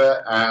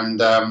whatever, and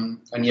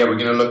we're going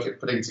to look at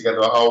putting together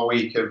a whole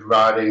week of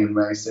riding and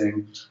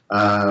racing,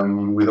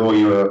 with all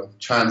your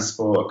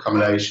transport,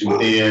 accommodation,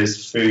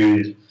 beers,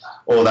 food,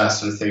 all that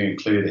sort of thing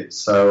included.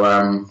 So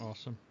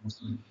awesome.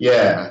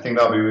 Yeah, I think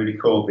that'll be really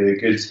cool. Be a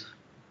good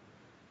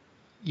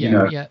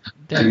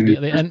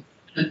definitely.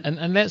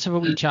 And let's have a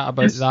wee chat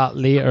about that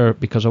later,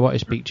 because I want to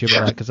speak to you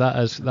about that,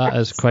 because that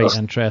is quite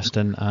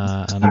interesting,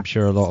 and I'm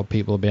sure a lot of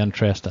people will be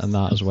interested in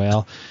that as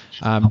well.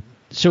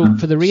 So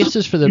for the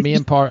races, for the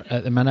main part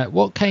at the minute,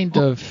 what kind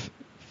of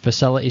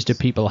facilities do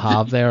people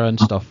have there and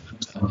stuff?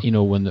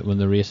 When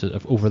the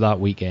races over that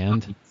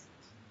weekend.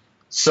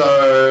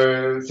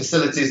 So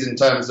facilities in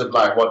terms of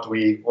like what do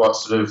we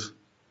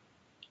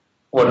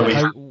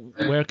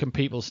where can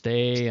people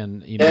stay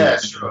and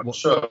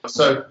sure.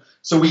 So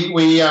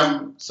we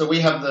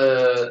have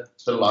the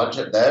lodge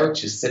up there,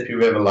 which is Sippy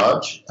River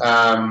Lodge,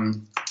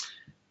 and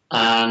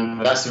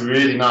that's a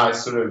really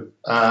nice sort of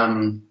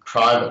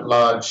private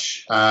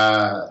lodge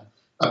up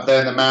there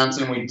in the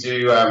mountain. We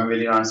do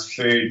really nice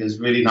food. There's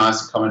really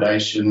nice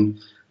accommodation.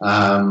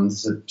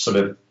 It's a sort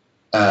of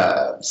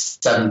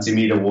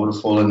 70-meter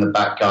waterfall in the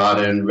back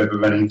garden, river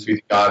running through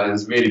the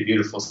gardens, really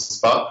beautiful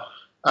spot.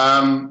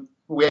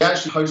 We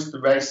actually host the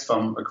race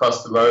from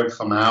across the road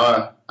from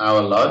our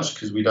lodge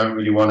because we don't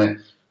really want it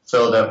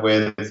filled up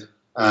with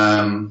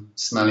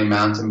smelly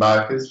mountain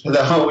bikers for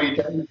the whole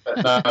weekend.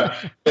 But no,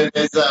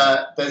 there's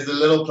a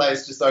little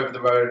place just over the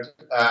road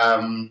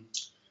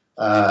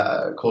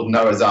called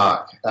Noah's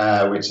Ark,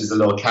 which is a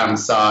little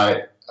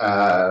campsite,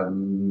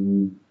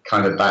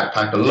 kind of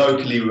backpacker,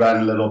 locally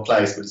run little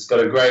place, but it's got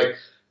a great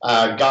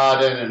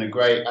garden and a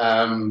great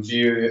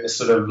view,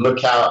 sort of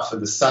lookout for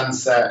the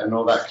sunset and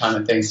all that kind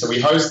of thing. So we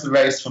host the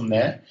race from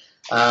there,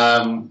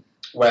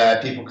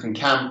 where people can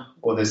camp,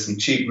 or there's some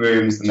cheap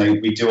rooms,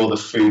 and we do all the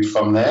food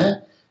from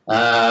there.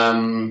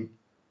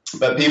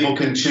 But people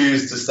can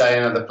choose to stay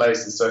in other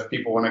places. So if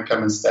people want to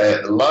come and stay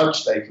at the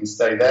lodge, they can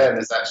stay there. And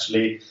there's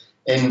actually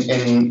in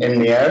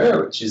the area,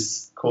 which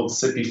is called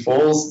Sippy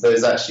Falls,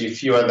 there's actually a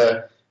few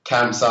other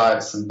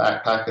campsites and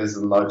backpackers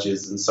and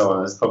lodges and so on.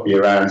 There's probably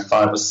around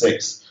 5 or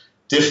 6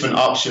 different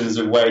options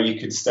of where you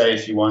could stay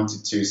if you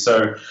wanted to.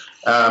 So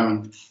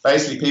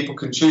basically people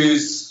can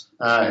choose,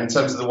 in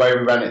terms of the way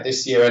we ran it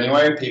this year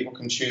anyway, people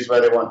can choose where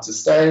they want to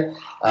stay.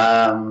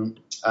 And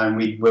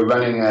we're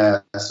running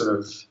a sort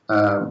of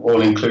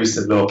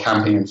all-inclusive little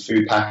camping and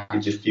food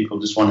package if people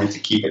just wanted to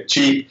keep it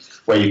cheap,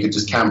 where you could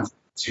just camp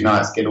 2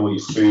 nights, get all your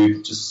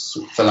food just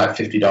for like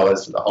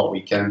 $50 for the whole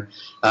weekend.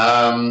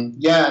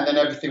 And then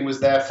everything was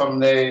there from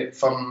that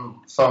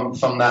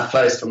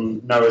place,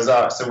 from Noah's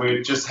Ark. So we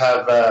would just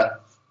have our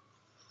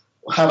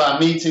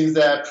meetings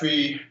there,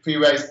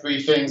 pre-race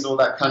briefings, all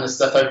that kind of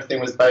stuff. Everything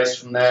was based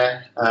from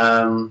there.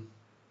 But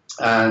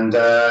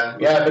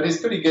it's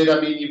pretty good.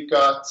 I mean, you've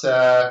got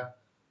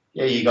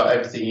you got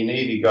everything you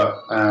need. You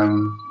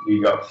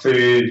got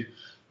food,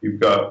 you've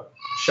got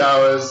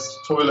showers,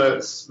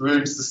 toilets,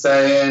 rooms to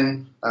stay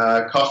in,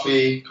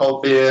 coffee,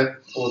 cold beer,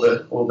 all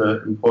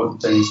the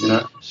important things,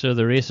 So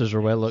the races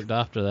are well looked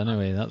after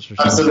anyway, that's for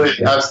sure.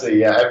 Absolutely,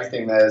 yeah.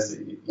 Everything there's,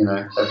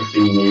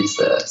 everything you need's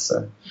there.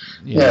 So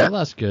well,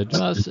 that's good.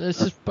 Well,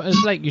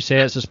 it's like you say,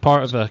 it's as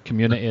part of a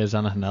community as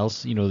anything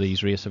else.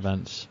 These race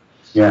events.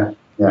 Yeah.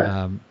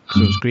 So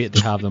it's great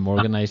to have them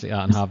organised like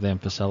that and have them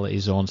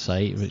facilities on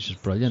site, which is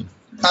brilliant.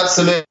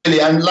 Absolutely.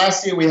 And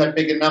last year we had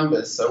bigger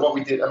numbers. So what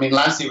we did,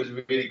 last year was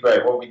really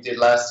great. What we did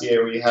last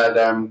year, we had,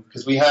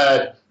 because we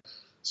had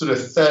sort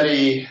of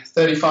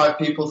 34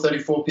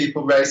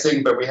 people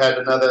racing, but we had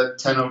another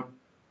 10 or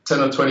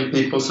 20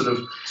 people sort of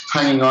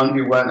hanging on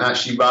who weren't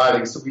actually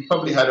riding. So we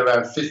probably had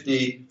around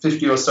 50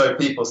 or so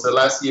people. So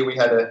last year we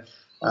had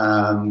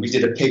we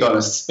did a pig on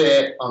a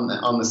spit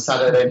on the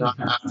Saturday night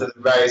after the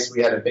race.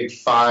 We had a big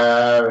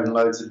fire and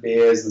loads of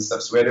beers and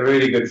stuff. So we had a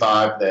really good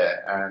vibe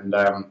there. And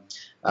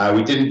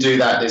we didn't do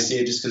that this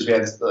year just because we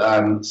had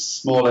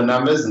smaller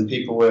numbers and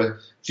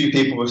few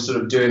people were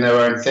sort of doing their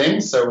own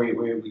thing. So we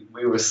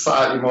were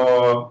slightly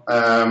more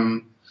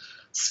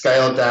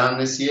scaled down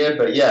this year.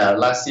 But yeah,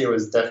 last year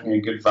was definitely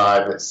a good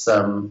vibe.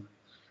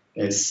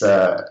 It's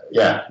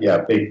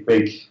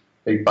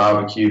big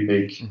barbecue,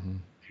 big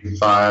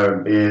fire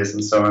and beers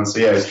and so on. So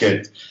yeah, it's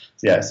good.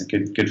 Yeah, it's a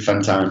good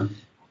fun time.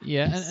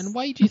 Yeah, and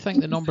why do you think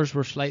the numbers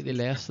were slightly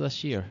less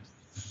this year?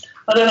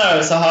 I don't know.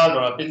 It's a hard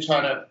one. I've been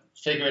trying to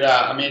figure it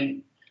out.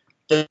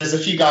 There's a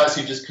few guys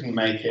who just couldn't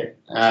make it.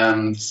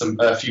 A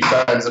few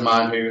friends of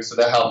mine who sort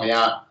of helped me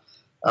out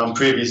on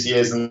previous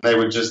years, and they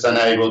were just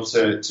unable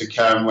to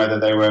come, whether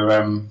they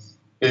were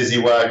busy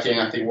working.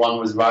 I think one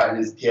was writing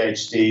his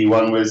PhD,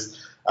 one was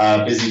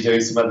busy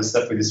doing some other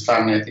stuff with his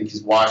family. I think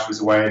his wife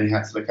was away and he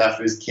had to look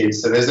after his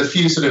kids. So there's a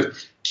few sort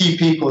of key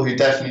people who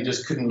definitely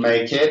just couldn't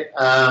make it.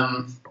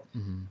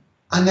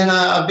 And then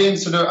I've been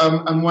sort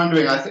of, I'm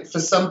wondering, I think for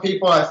some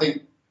people, I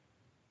think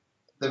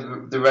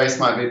the race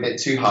might be a bit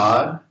too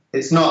hard.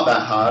 It's not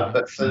that hard,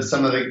 but for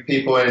some of the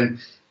people in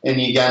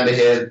Uganda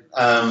here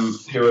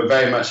who are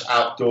very much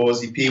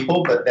outdoorsy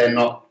people, but they're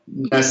not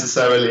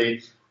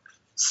necessarily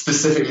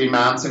specifically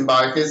mountain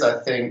bikers,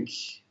 I think,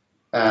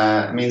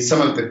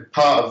 some of the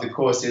part of the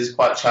course is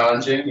quite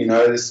challenging.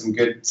 There's some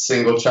good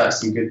single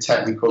tracks, some good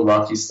technical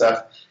rocky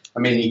stuff.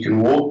 You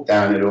can walk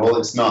down it all.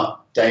 It's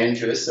not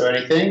dangerous or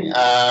anything.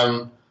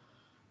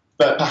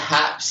 But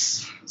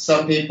perhaps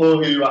some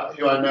people who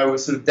I know were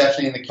sort of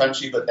definitely in the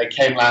country, but they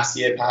came last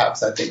year,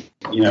 perhaps, I think,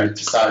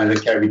 decided,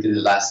 okay, we did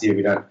it last year,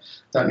 we don't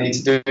need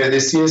to do it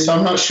this year. So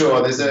I'm not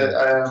sure. There's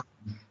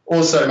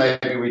also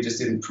maybe we just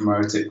didn't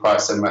promote it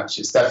quite so much.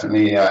 It's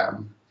definitely,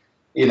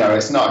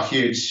 it's not a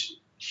huge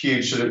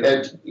sort of,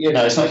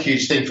 it's not a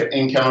huge thing for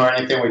income or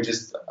anything. We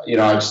just,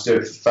 I just do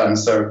it for fun.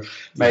 So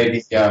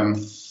maybe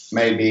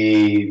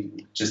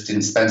just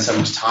didn't spend so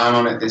much time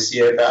on it this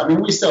year. But I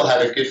mean, we still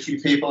had a good few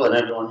people, and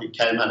everyone who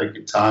came had a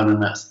good time,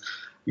 and that's,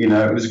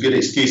 it was a good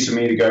excuse for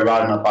me to go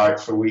ride my bike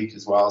for a week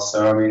as well.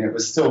 So I mean, it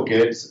was still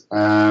good.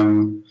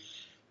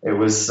 It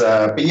was,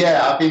 but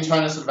yeah, I've been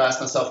trying to sort of ask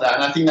myself that,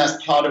 and I think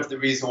that's part of the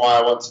reason why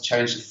I want to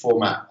change the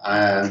format.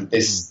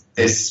 This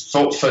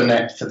for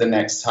the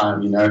next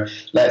time,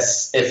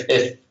 let's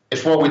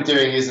if what we're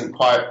doing isn't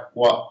quite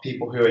what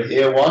people who are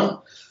here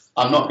want,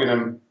 I'm not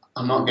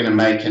gonna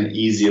make an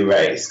easier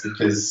race,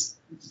 because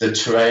the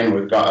terrain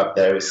we've got up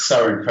there is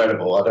so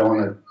incredible. I don't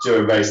want to do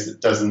a race that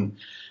doesn't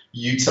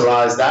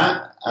utilize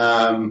that.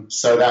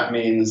 So that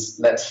means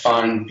let's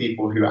find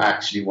people who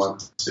actually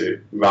want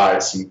to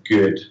ride some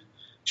good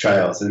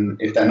trails,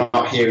 and if they're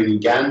not here in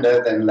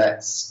Uganda, then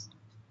let's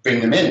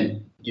bring them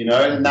in,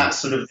 and that's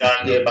sort of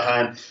the idea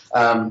behind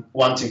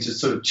wanting to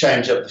sort of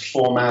change up the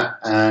format.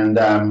 And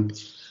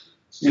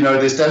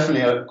there's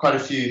definitely quite a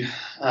few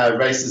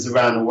races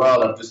around the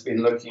world I've just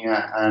been looking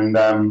at, and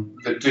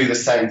that do the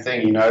same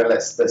thing.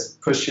 Let's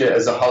push it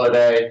as a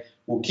holiday.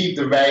 We'll keep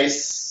the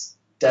race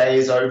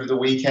days over the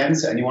weekend,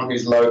 so anyone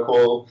who's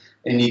local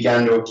in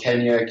Uganda or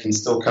Kenya can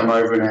still come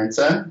over and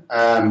enter,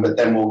 but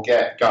then we'll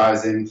get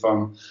guys in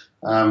from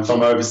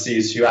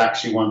overseas who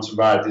actually want to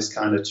ride this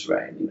kind of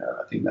terrain.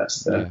 I think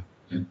that's the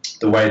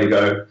way to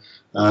go.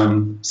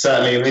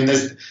 Certainly, I mean,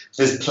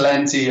 there's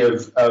plenty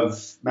of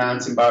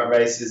mountain bike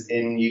races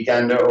in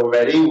Uganda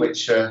already,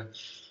 which are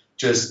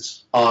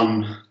just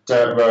on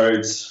dirt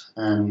roads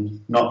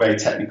and not very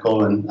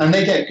technical, and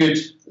they get good.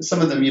 Some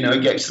of them,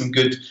 get some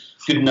good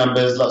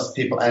numbers, lots of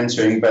people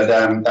entering, but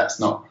that's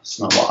not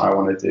what I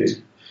want to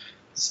do.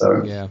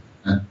 So yeah.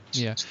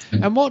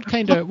 And what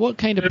kind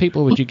of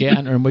people would you get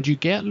entering? Would you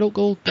get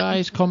local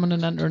guys coming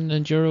and entering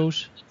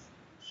enduros?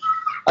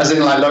 As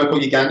in, like, local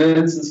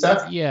Ugandans and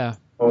stuff? Yeah.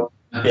 Or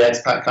the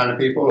expat kind of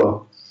people?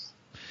 Or?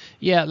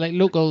 Yeah, like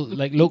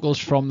locals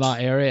from that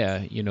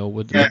area,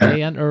 would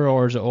they enter,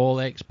 or is it all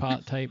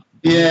expat type?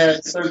 Yeah,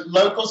 so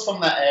locals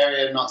from that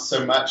area, not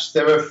so much.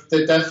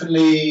 They're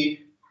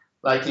definitely,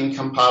 like in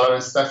Kampala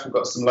and stuff, we've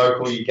got some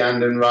local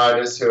Ugandan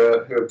riders who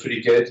are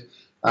pretty good.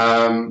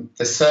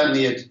 There's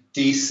certainly a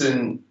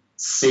decent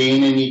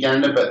scene in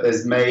Uganda, but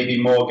there's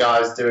maybe more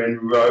guys doing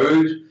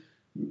road.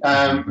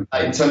 In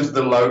terms of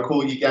the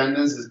local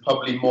Ugandans, there's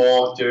probably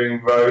more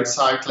doing road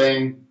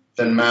cycling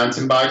than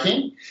mountain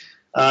biking.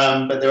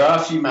 But there are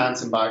a few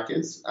mountain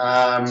bikers.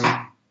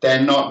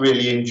 They're not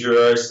really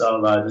enduro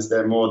style riders.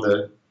 They're more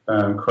the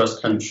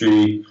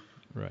cross-country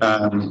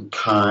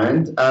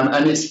kind.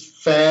 And it's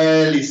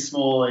fairly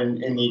small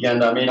in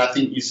Uganda. I mean, I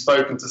think you've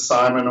spoken to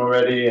Simon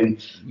already,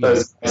 and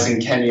those guys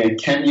in Kenya.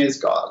 Kenya's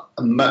got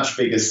a much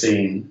bigger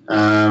scene.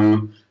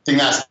 I think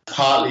that's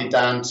partly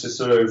down to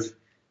sort of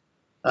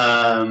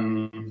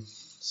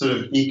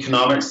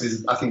economics.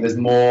 I think there's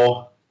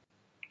more.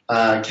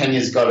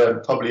 Kenya's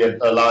got probably a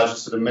larger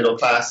sort of middle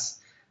class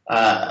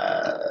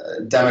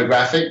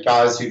demographic,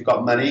 guys who've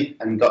got money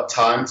and got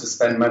time to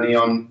spend money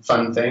on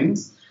fun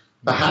things,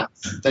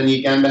 perhaps, than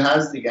Uganda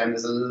has.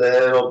 Uganda's a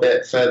little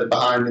bit further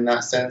behind in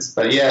that sense,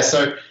 but yeah.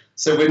 So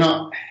we're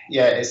not.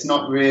 Yeah, it's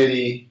not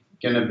really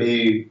going to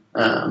be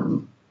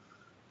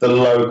the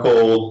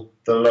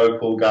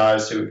local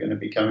guys who are going to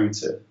be coming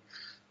to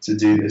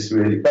do this,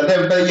 really. But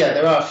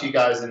there are a few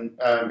guys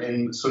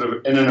in sort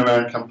of in and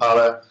around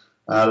Kampala,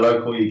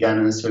 local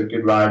Ugandans who are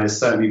good riders,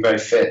 certainly very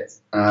fit.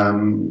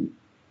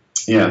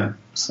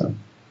 So.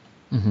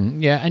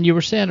 Mm-hmm. Yeah, and you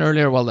were saying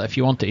earlier, well, that if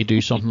you wanted to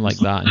do something like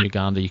that in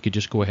Uganda, you could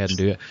just go ahead and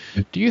do it.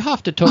 Do you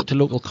have to talk to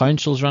local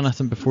councils or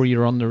anything before you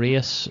run the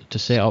race to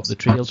set up the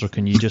trails, or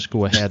can you just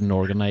go ahead and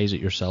organise it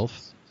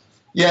yourself?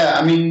 Yeah,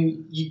 I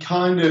mean, you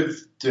kind of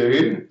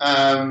do.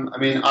 I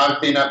mean,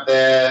 I've been up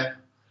there.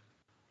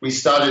 We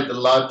started the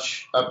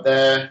lodge up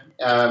there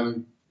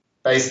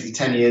basically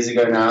 10 years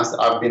ago now.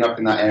 So I've been up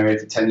in that area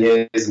for 10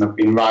 years, and I've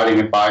been riding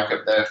a bike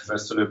up there for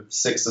sort of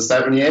 6 or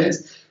 7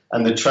 years.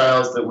 And the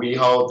trails that we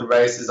hold the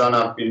races on,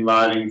 I've been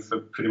riding for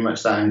pretty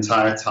much that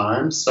entire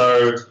time.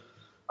 So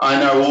I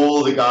know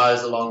all the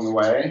guys along the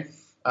way.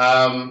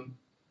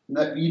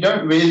 You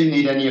don't really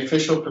need any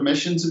official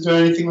permission to do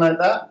anything like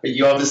that, but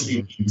you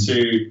obviously need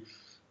to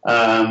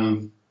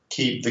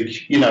keep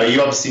you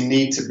obviously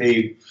need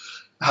to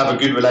have a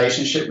good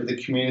relationship with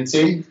the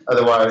community.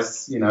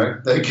 Otherwise,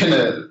 they're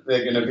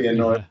gonna be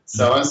annoyed and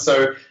so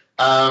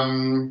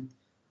on.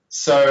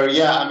 So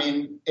yeah, I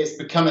mean, it's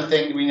become a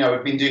thing.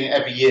 We've been doing it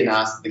every year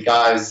now. So the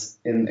guys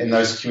in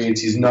those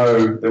communities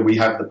know that we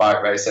have the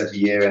bike race every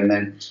year, and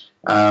then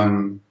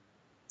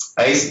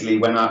basically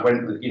when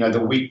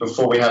the week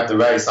before we have the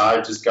race,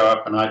 I just go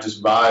up and I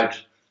just ride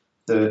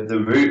the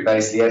route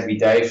basically every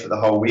day for the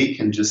whole week,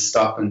 and just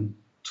stop and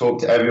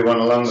talk to everyone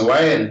along the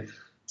way and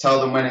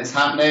tell them when it's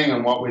happening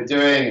and what we're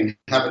doing, and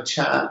have a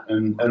chat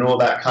and all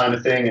that kind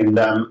of thing, and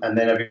then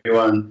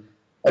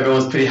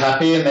everyone's pretty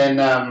happy, and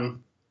then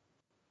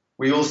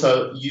we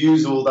also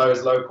use all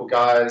those local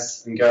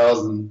guys and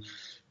girls and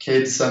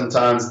kids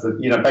sometimes,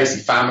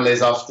 basically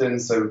families often.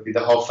 So it would be the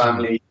whole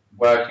family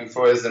working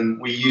for us,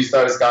 and we use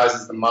those guys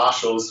as the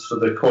marshals for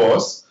the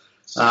course.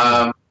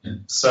 And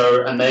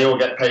they all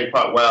get paid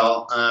quite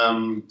well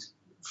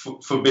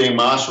for being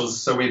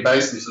marshals. So we're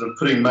basically sort of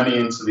putting money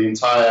into the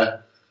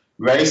entire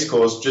race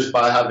course just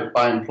by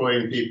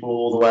employing people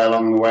all the way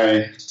along the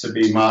way to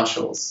be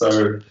marshals.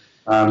 So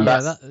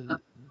that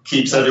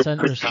keeps everyone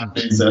pretty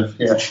happy. So,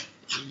 yeah.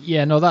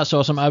 Yeah, no, that's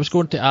awesome. I was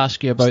going to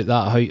ask you about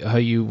that, how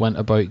you went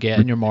about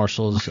getting your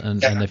marshals,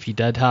 and if you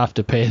did have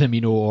to pay them,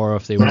 or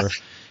if they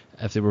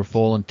were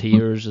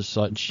volunteers as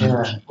such.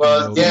 Yeah.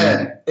 Well,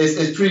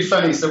 it's pretty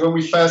funny. So when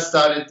we first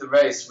started the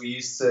race, we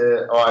used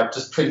to, I'd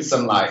just print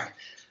some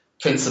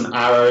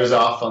arrows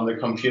off on the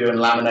computer and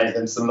laminate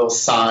them, some little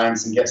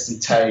signs, and get some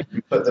tape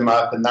and put them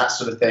up and that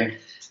sort of thing.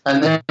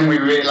 And then we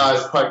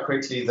realized quite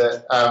quickly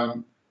that,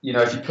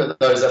 if you put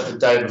those up the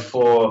day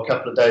before, a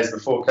couple of days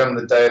before, come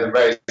the day of the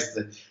race,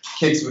 the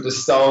kids would have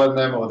stolen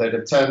them, or they'd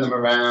have turned them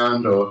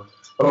around, or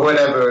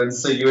whatever. And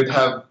so you would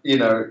have,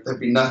 there'd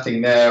be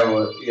nothing there,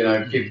 or,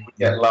 people would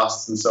get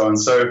lost and so on.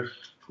 So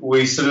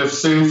we sort of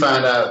soon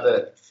found out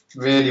that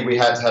really we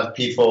had to have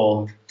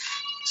people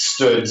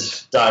stood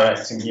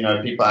directing,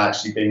 people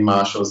actually being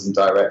marshals and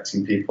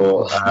directing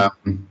people.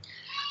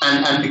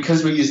 And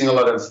because we're using a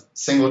lot of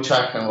single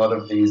track and a lot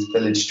of these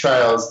village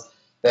trails,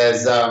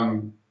 there's,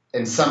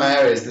 in some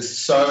areas, there's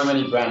so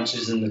many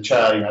branches in the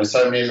trail,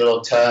 so many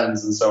little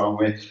turns and so on.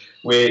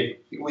 We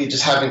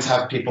just having to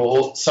have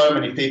so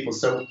many people.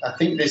 So I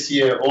think this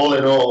year, all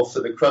in all, for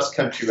the cross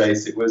country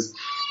race, it was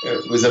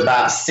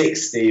about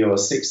 60 or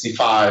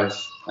 65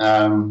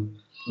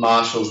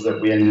 marshals that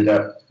we ended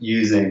up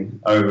using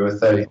over a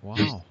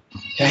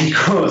 30K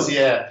course.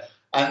 Yeah,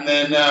 and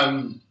then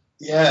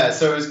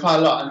so it was quite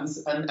a lot,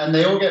 and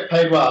they all get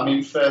paid well. I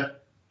mean,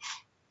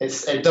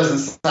 it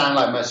doesn't sound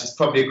like much. It's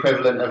probably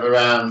equivalent of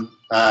around,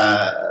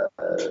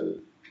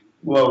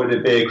 what would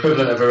it be?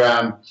 Equivalent of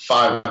around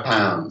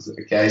 £5.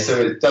 Okay, so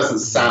it doesn't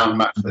sound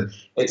much, but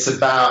it's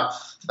about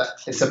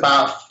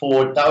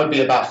 4. That would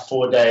be about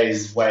 4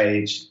 days'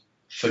 wage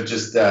for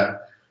just a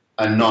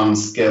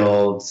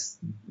non-skilled,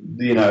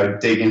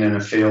 digging in a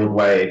field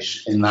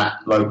wage in that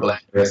local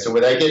area. So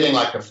they're getting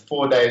like a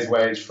 4 days'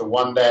 wage for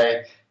one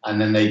day. And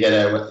then they get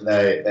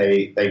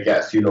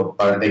a few little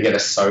they get a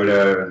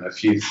soda and a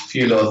few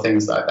little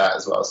things like that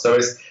as well. So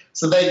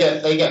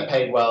they get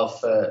paid well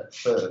for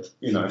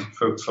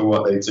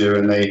what they do,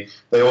 and they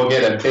all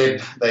get a bib.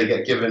 They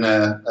get given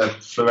a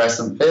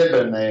fluorescent bib,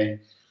 and they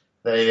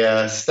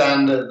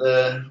stand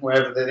at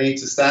wherever they need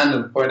to stand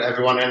and point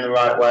everyone in the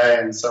right way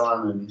and so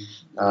on,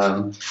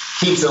 and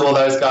keeps all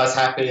those guys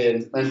happy,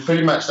 and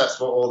pretty much that's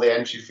what all the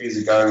entry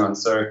fees are going on.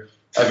 So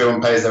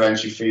everyone pays their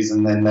entry fees,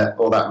 and then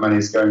all that money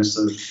is going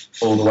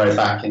all the way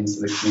back into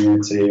the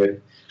community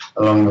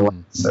along the way.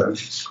 So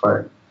it's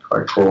quite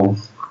cool.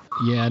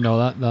 Yeah, no,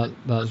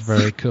 that's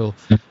very cool.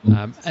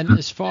 And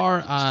as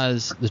far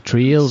as the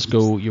trails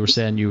go, you were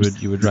saying you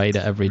would ride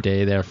it every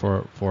day there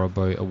for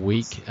about a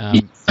week.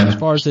 As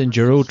far as the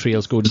enduro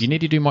trails go, do you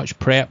need to do much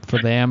prep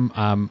for them,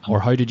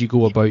 or how did you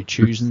go about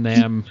choosing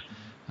them?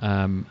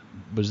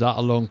 Was that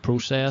a long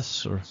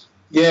process? Or?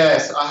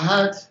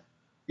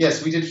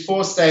 Yes, we did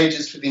 4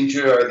 stages for the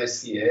enduro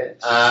this year,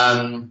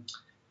 and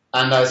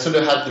I sort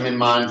of had them in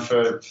mind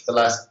for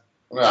the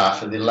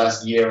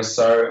last year or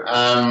so.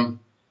 And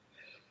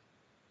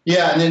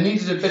they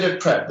needed a bit of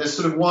prep. There's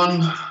sort of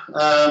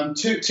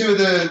two of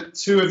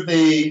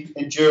the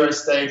enduro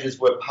stages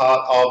were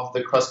part of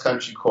the cross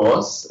country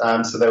course,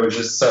 so there were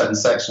just certain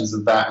sections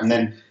of that, and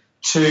then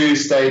 2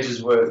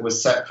 stages were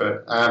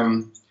separate.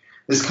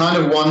 There's kind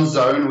of one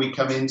zone we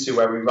come into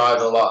where we ride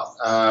a lot.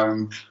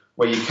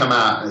 Where you come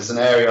out, there's an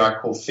area I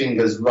call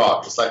Fingers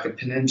Rock. It's like a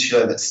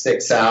peninsula that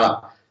sticks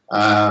out.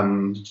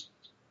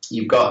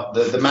 You've got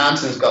the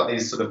mountain's got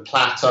these sort of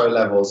plateau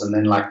levels and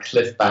then like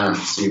cliff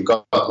bands. So you've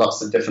got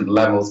lots of different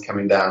levels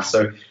coming down.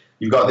 So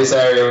you've got this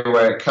area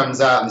where it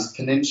comes out, this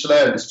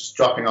peninsula, and it's just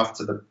dropping off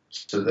to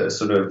the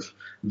sort of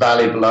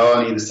valley below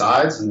on either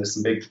sides. And there's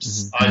some big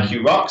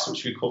IQ rocks,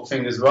 which we call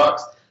Fingers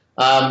Rocks.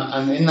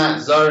 And in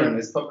that zone,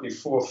 there's probably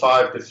 4 or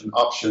 5 different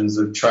options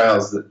of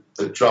trails that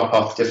drop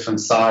off different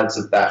sides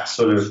of that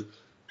sort of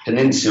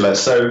peninsula.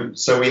 So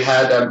we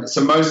had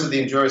so most of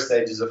the enduro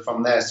stages are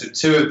from there. So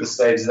 2 of the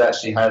stages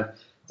actually had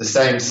the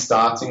same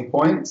starting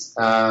point,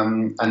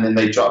 and then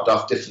they dropped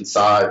off different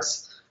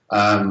sides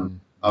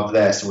of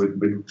there. So we'd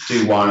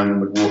do one and then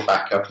we'd walk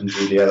back up and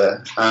do the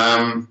other.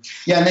 And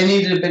they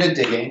needed a bit of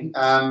digging.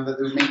 But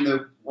I mean,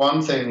 the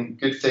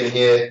good thing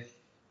here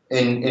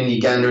in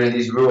Uganda, in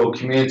these rural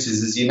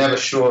communities, is you're never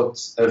short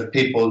of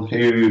people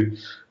who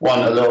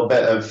want a little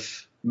bit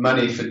of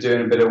money for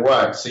doing a bit of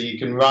work. So you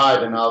can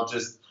ride, and I'll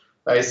just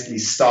basically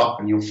stop,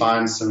 and you'll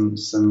find some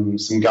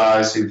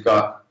guys who've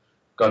got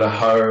a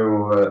hoe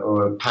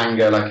or a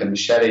panga, like a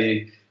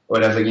machete,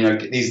 whatever.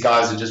 These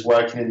guys are just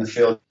working in the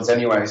fields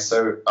anyway.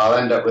 So I'll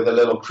end up with a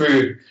little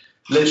crew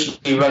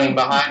literally running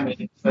behind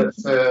me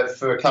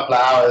for a couple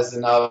of hours,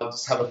 and I'll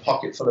just have a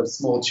pocket full of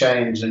small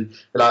change and be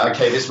like,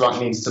 okay, this rock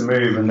needs to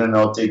move, and then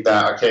they'll dig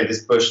that. Okay,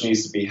 this bush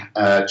needs to be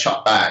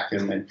chopped back,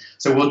 and then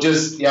so we'll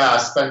just I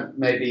spent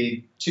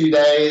maybe 2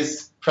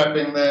 days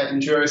prepping the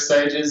enduro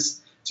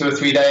stages, 2 or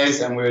 3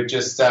 days, and we were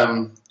just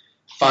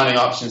finding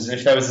options. And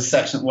if there was a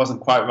section that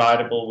wasn't quite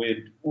rideable,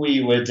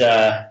 we would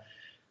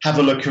have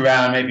a look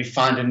around, maybe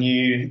find a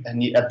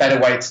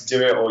better way to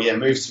do it, or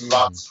move some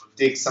rocks, or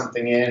dig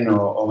something in,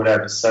 or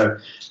whatever. So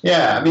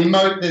I mean,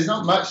 there's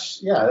not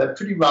much. They're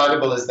pretty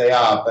rideable as they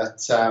are,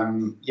 but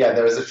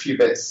there was a few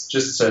bits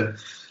just to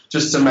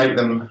make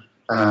them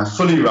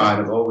fully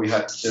rideable. We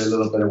had to do a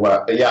little bit of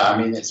work, but I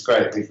mean, it's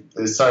great.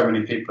 There's so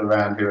many people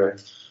around who are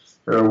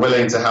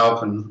willing to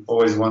help and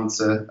always want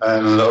to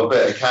earn a little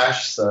bit of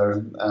cash.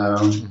 So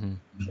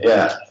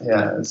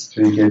it's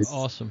pretty good.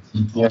 Awesome.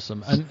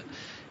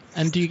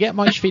 And do you get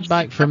much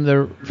feedback from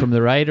the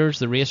riders,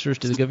 the racers?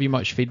 Do they give you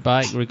much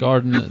feedback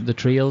regarding the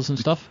trails and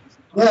stuff?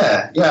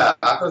 Yeah,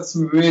 I've got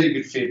some really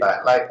good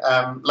feedback. Like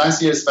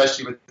last year,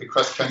 especially with the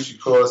cross country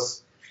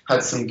course,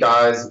 had some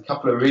guys, a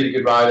couple of really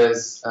good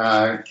riders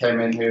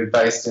came in who were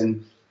based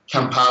in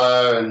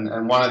Kampala,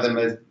 and one of them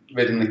had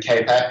ridden the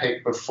Cape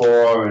Epic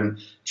before and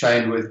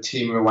trained with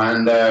Team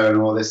Rwanda and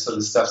all this sort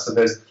of stuff. So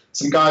there's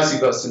some guys who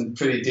got some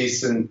pretty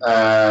decent,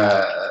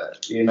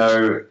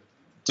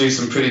 do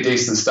some pretty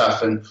decent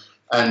stuff, and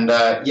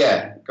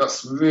got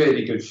some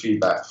really good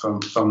feedback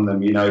from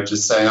them.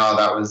 Just saying,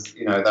 that was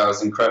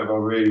incredible,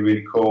 really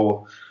really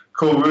cool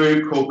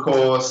route, cool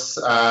course.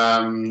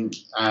 And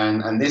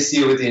this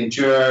year with the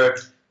enduro,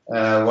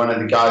 one of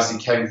the guys who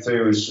came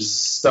through was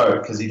just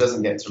stoked because he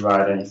doesn't get to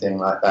ride anything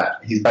like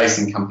that. He's based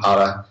in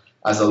Kampala,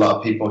 as a lot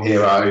of people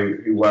here are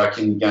who work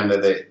in Uganda.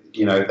 That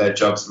their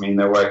jobs mean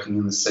they're working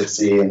in the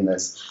city, and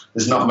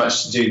there's not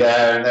much to do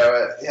there. And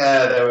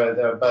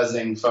they were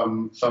buzzing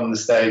from the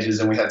stages,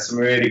 and we had some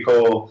really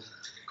cool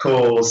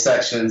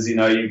sections.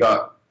 You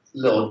got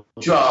little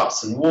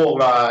drops and wall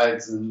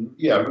rides, and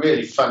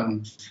really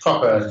fun,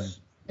 proper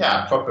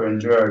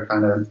enduro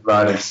kind of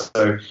riding.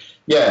 So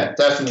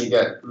definitely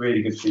get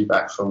really good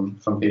feedback from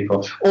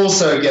people.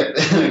 Also get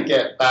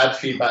bad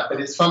feedback, but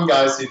it's from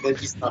guys who they're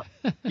just not,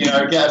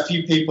 get a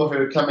few people who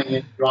are coming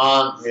in who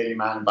aren't really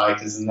mountain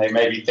bikers, and they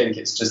maybe think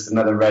it's just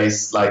another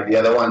race like the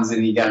other ones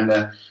in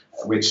Uganda,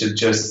 which are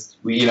just,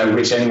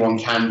 which anyone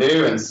can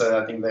do. And so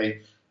I think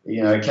they,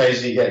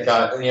 occasionally get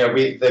guys,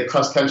 the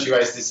cross country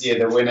race this year,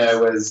 the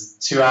winner was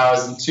 2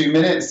 hours and 2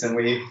 minutes, and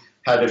we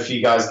had a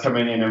few guys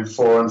coming in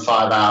 4 and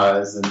 5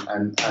 hours,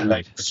 and they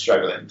were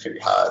struggling pretty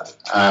hard.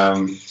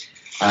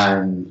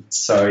 And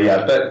so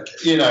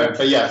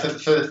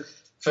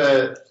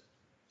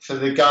for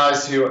the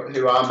guys who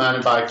are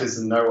mountain bikers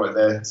and know what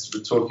they're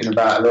sort of talking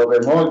about a little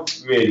bit more,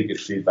 really good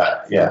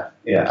feedback. Yeah,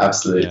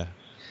 absolutely. Yeah.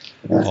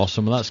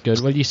 Awesome. Well, that's good.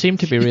 Well, you seem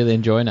to be really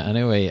enjoying it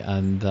anyway,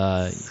 and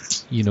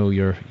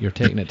you're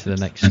taking it to the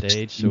next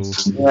stage.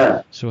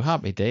 So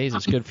happy days.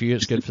 It's good for you.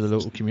 It's good for the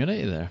local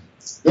community there.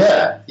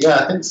 Yeah,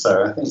 I think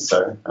so.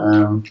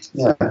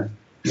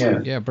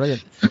 Yeah,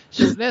 brilliant.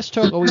 So let's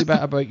talk a wee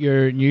bit about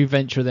your new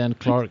venture then,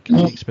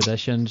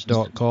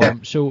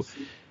 ClarkExpeditions.com. So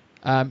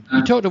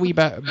you talked a wee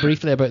bit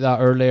briefly about that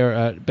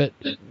earlier, but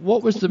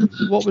what was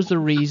the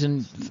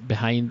reason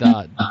behind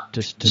that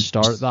to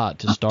start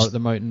the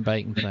mountain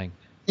biking thing?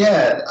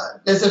 Yeah,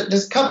 there's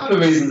a couple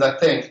of reasons. I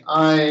think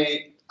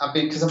I've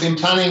been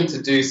planning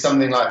to do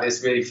something like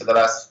this really for the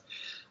last,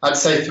 I'd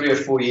say, 3 or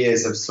 4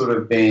 years. I've sort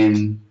of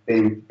been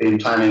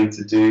planning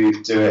to do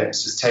it.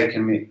 It's just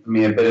taken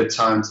me a bit of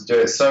time to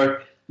do it. So, I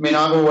mean,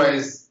 I've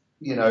always,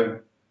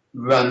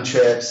 run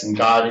trips and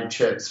guided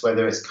trips,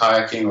 whether it's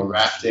kayaking or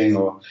rafting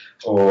or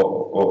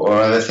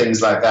other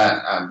things like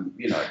that,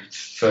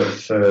 for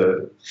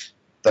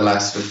the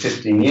last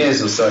 15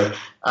 years or so.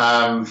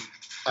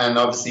 And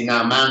obviously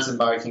now mountain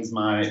biking is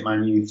my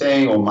new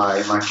thing, or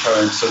my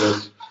current sort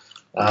of,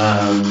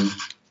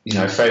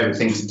 favorite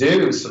thing to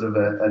do. It was sort of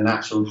a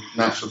natural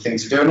thing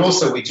to do. And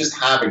also we just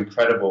have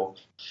incredible,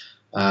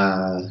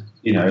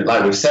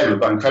 like we've said, we've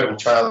got incredible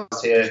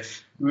trails here,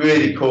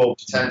 really cool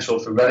potential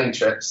for running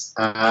trips.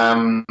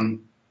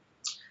 And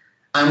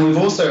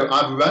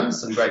I've run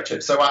some great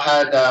trips. So I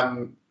had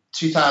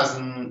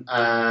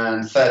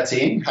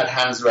 2013, had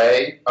Hans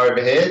Ray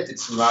over here, did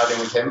some riding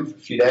with him for a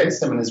few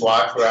days. Him and his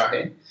wife were out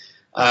here.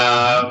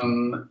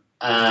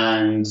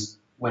 And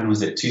when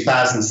was it?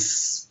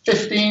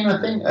 2015,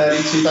 I think, early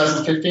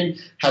 2015,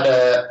 had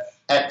a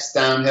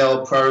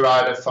ex-downhill pro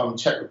rider from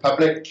Czech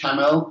Republic,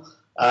 Kamil,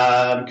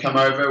 come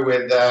over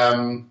with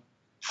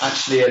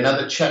actually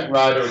another Czech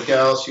rider, a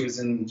girl. She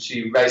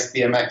raced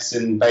BMX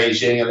in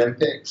Beijing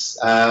Olympics.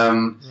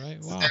 Right,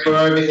 wow. They were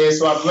over here,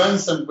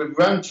 so we've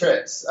run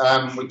trips.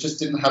 We just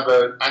didn't have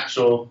an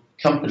actual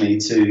company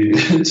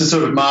to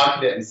sort of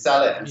market it and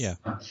sell it. Yeah.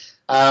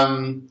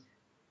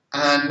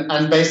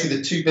 And basically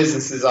the two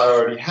businesses I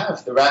already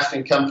have, the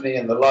rafting company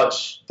and the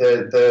lodge,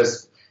 the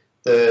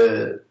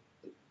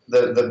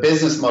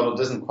business model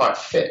doesn't quite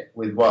fit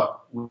with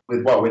what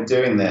we're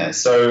doing there.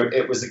 So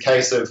it was a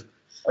case of,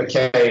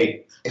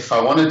 okay, if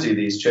I want to do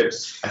these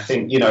trips, I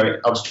think, I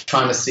was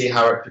trying to see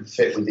how it could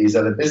fit with these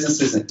other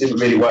businesses, and it didn't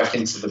really work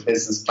into the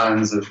business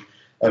plans of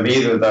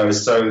either of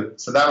those. So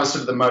that was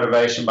sort of the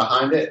motivation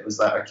behind it. It was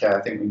like, okay,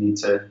 I think I need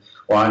to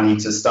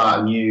start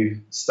a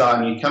new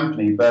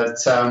company.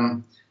 But,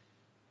 I'm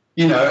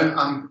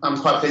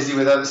quite busy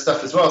with other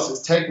stuff as well. So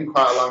it's taken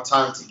quite a long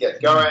time to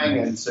get going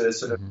and to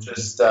sort of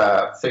just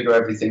figure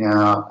everything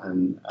out,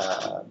 and,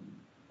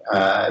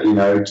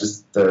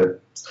 just the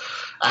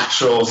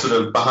actual sort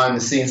of behind the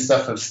scenes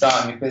stuff of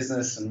starting a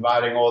business and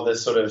writing all the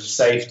sort of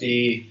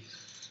safety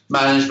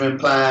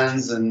management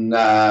plans and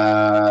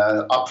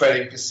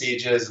operating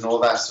procedures and all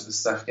that sort of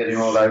stuff, getting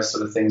all those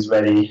sort of things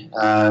ready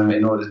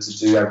in order to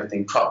do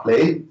everything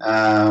properly,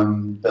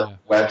 build a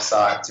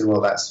website, do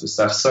all that sort of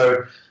stuff.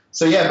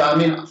 So yeah, but I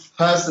mean,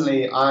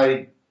 personally,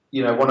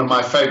 one of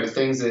my favorite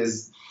things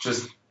is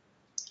just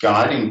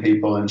guiding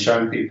people and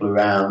showing people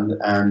around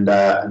and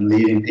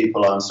leading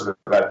people on sort of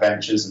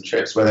adventures and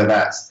trips, whether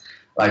that's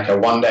like a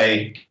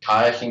one-day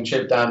kayaking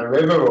trip down the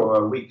river or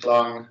a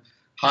week-long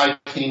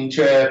hiking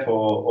trip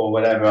or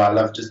whatever. I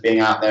love just being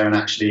out there and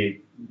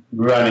actually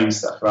running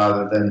stuff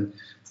rather than,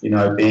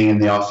 being in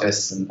the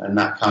office and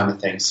that kind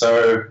of thing.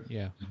 So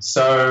I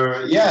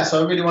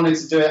really wanted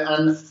to do it.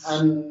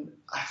 And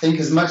I think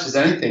as much as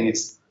anything,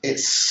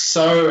 it's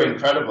so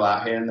incredible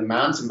out here, and the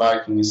mountain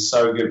biking is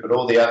so good, but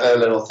all the other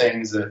little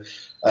things are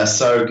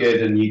so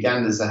good, and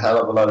Uganda's a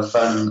hell of a lot of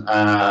fun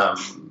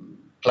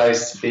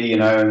place to be,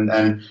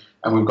 and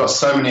we've got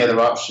so many other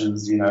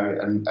options,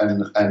 and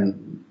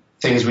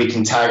things we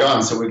can tag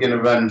on. So we're going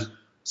to run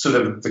sort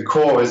of, the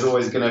core is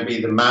always going to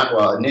be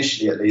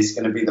initially at least,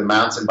 going to be the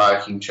mountain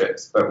biking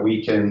trips, but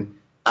we can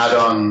add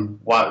on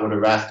whitewater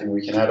rafting,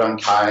 we can add on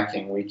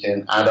kayaking, we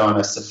can add on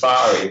a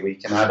safari, we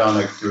can add on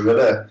a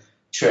gorilla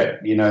trip.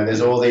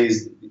 There's all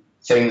these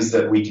things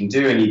that we can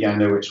do in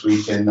Uganda which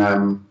we can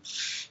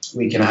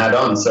add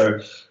on. So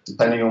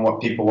depending on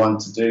what people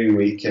want to do,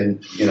 we can,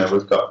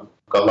 we've got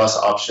lots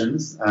of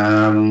options.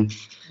 So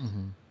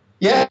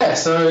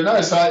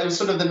it was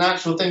sort of the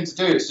natural thing to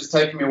do. It's just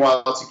taken me a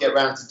while to get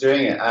around to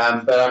doing it,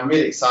 but I'm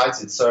really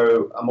excited.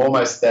 So I'm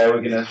almost there.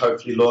 We're going to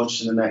hopefully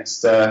launch in the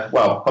next,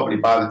 probably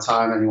by the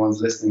time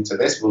anyone's listening to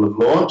this, we'll have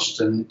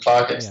launched, and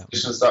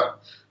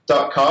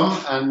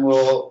clarkexpeditions.com, and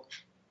we'll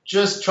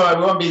just try.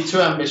 We won't be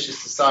too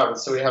ambitious to start with,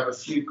 so we have a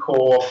few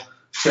core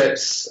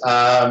trips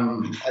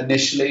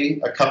initially,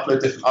 a couple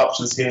of different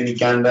options here in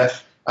Uganda,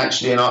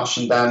 actually an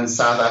option down in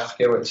South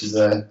Africa, which is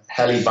a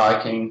heli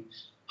biking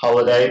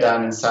holiday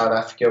down in South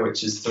Africa,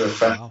 which is through a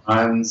friend of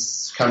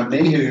mine's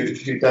company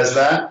who does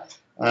that.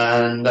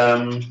 And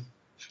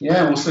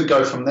we'll sort of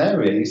go from there,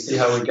 really, see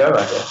how we go, I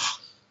guess.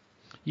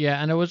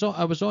 Yeah, and I was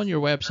on your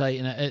website,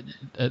 and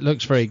it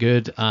looks very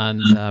good,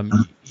 and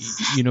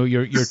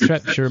your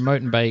trips, your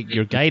mountain bike,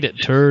 your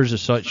guided tours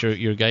as such,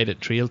 your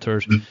guided trail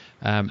tours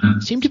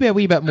seem to be a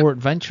wee bit more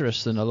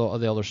adventurous than a lot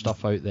of the other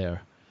stuff out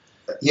there.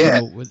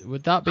 Yeah.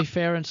 Would that be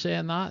fair in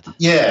saying that?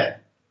 Yeah,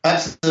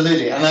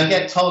 absolutely. And I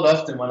get told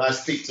often when I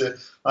speak to,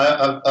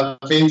 I've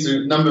been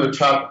to a number of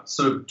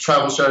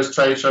travel shows,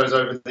 trade shows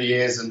over the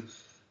years, and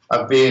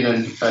I've been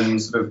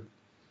and sort of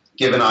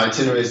given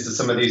itineraries to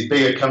some of these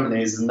bigger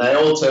companies, and they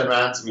all turn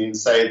around to me and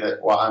say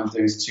that what I'm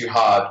doing is too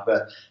hard.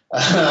 But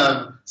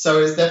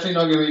so it's definitely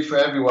not going to be for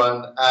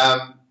everyone.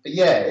 But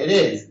yeah, it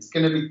is. It's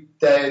going to be,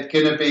 they're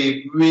going to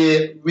be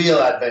real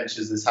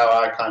adventures, is how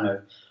I kind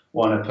of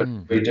want to put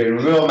it. We're doing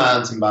real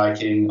mountain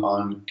biking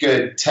on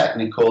good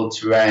technical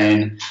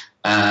terrain,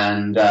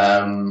 and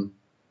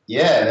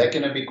they're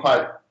going to be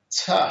quite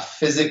tough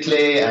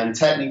physically and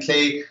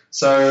technically.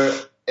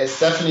 So it's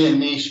definitely a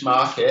niche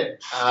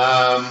market.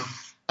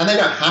 And they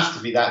don't have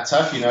to be that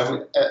tough,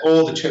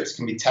 all the trips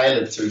can be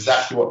tailored to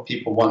exactly what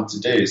people want to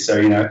do.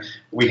 So,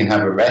 we can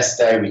have a rest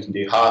day, we can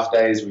do half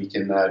days, we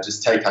can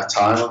just take our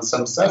time on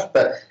some stuff.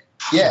 But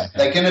yeah,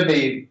 they're going to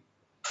be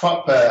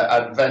proper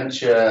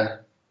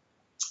adventure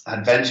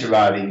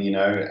riding,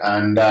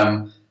 and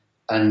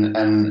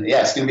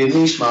it's going to be a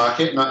niche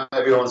market. Not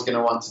everyone's going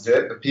to want to do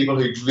it, but people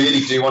who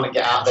really do want to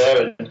get out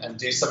there and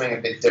do something a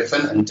bit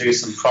different and do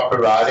some proper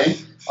riding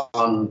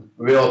on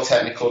real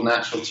technical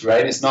natural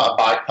terrain. It's not a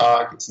bike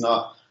park. It's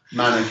not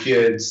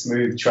manicured,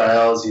 smooth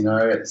trails.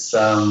 It's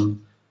and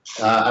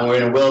we're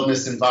in a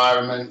wilderness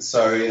environment,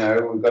 so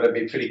we've got to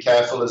be pretty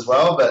careful as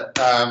well. But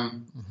but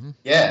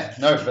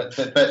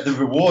the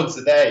rewards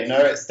are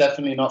there. It's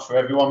definitely not for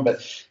everyone. But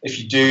if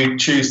you do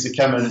choose to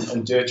come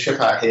and do a trip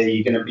out here,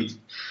 you're going to be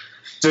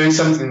doing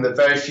something that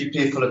very few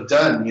people have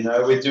done. We're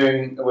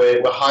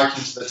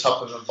hiking to the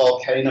top of a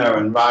volcano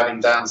and riding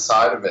down the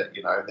side of it.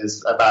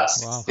 There's about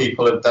 6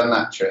 people have done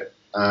that trip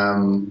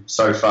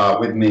so far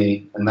with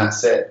me, and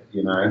that's it.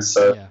 Yeah,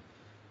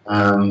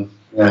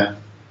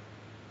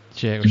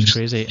 it was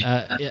crazy.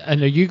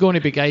 And are you going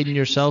to be guiding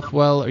yourself?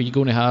 Well, are you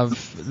going to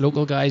have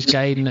local guys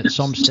guiding at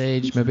some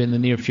stage, maybe in the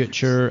near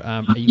future?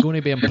 Are you going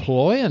to be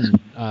employing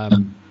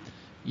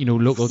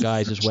local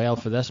guys as well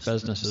for this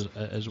business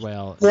as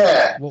well?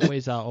 Yeah. What way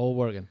is that all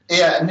working?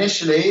 Yeah,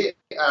 initially,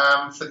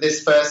 for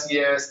this first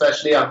year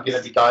especially, I'm going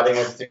to be guiding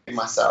everything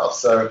myself.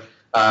 So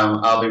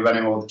I'll be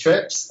running all the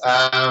trips.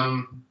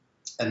 And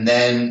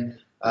then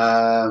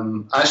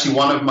actually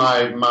one of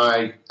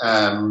my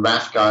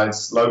raft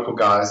guides, local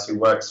guys who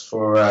works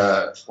for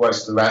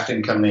the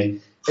rafting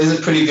company, is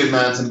a pretty good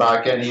mountain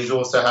biker, and he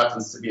also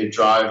happens to be a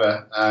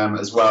driver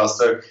as well.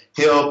 So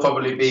he'll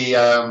probably be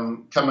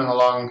coming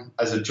along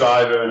as a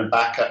driver and a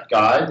backup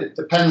guide. It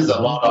depends a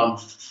lot on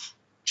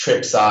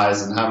trip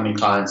size and how many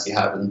clients you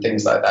have and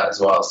things like that as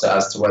well. So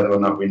as to whether or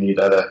not we need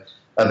other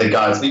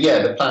guides. But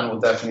yeah, the plan will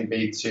definitely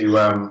be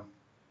to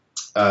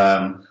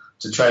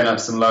train up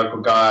some local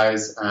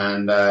guys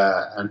and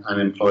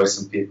employ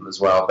some people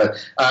as well.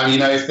 But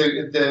if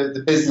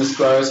the business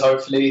grows,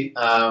 hopefully.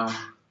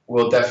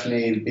 We'll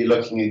definitely be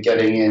looking at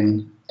getting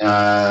in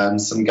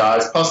some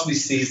guys, possibly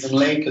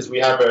seasonally, because we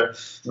have a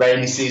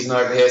rainy season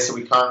over here, so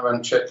we can't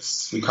run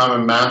trips. We can't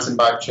run mountain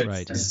bike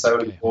trips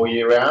necessarily all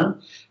year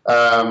round.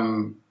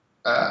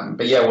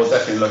 But yeah, we'll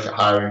definitely look at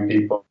hiring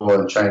people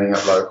and training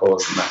up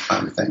locals and that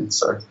kind of thing.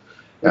 So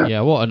yeah,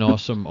 what an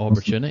awesome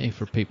opportunity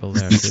for people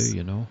there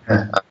too.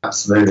 Yeah,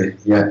 absolutely.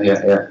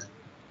 Yeah.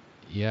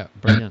 Yeah,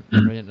 brilliant.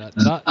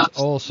 That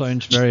all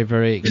sounds very,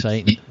 very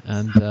exciting,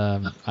 and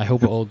I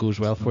hope it all goes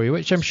well for you,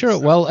 which I'm sure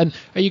it will. And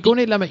are you going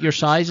to limit your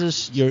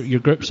sizes, your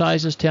group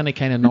sizes, to any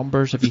kind of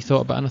numbers? Have you thought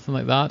about anything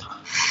like that?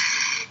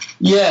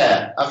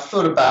 Yeah, I've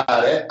thought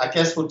about it. I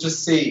guess we'll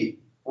just see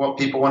what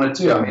people want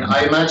to do. I mean,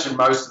 I imagine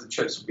most of the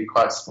trips will be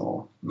quite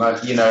small.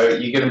 But, you're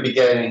going to be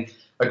getting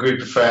a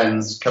group of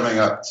friends coming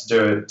up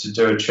to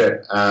do a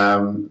trip.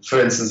 For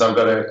instance, I've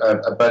got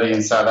a buddy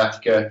in South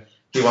Africa.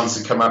 He wants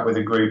to come up with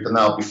a group, and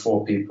that'll be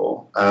 4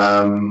 people.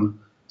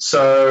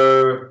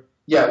 So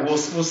yeah, we'll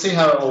see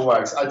how it all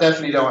works. I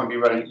definitely don't want to be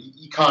running.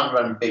 You can't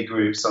run big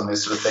groups on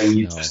this sort of thing.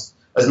 Just,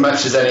 as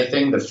much as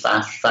anything, the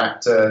faff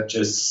factor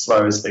just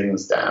slows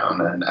things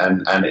down,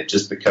 and it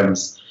just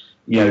becomes,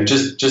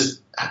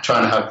 just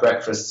trying to have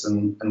breakfast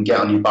and get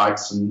on your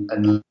bikes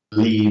and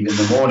leave in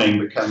the morning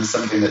becomes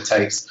something that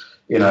takes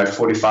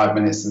 45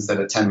 minutes instead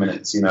of 10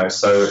 minutes.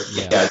 So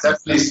yeah,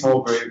 definitely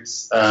small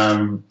groups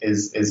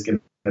is going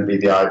to be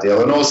the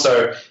ideal. And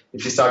also,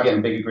 if you start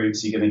getting bigger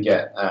groups, you're going to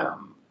get,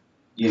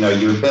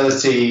 your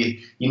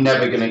ability, you're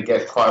never going to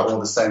get quite all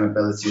the same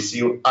ability. So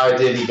you're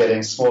ideally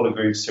getting smaller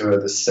groups who are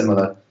the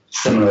similar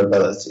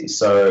ability.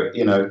 So,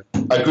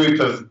 a group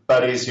of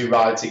buddies who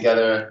ride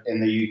together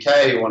in the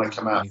UK who want to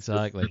come out,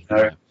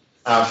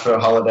 out for a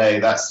holiday,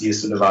 that's your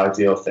sort of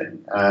ideal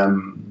thing.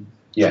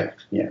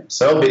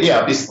 So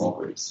it'll be small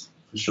groups.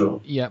 For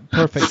sure. Yeah,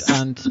 perfect.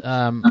 And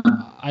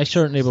I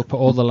certainly will put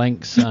all the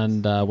links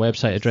and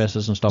website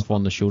addresses and stuff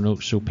on the show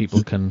notes so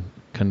people can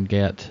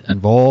get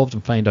involved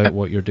and find out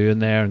what you're doing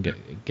there and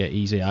get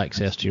easy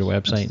access to your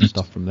website and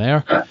stuff from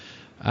there.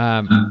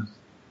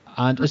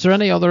 And is there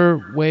any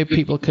other way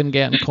people can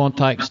get in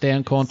contact, stay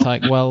in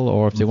contact,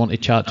 or if they want to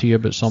chat to you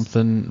about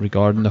something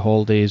regarding the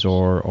holidays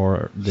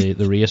or the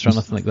race or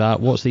anything like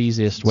that? What's the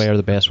easiest way or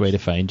the best way to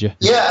find you?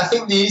 Yeah, I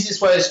think the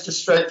easiest way is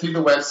just straight through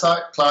the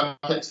website,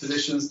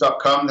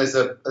 clarkexpeditions.com.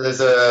 There's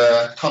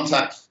a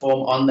contact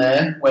form on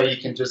there where you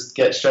can just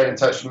get straight in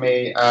touch with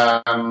me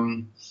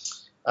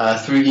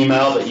through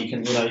email. But you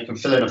can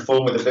fill in a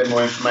form with a bit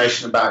more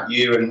information about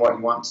you and what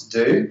you want to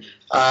do.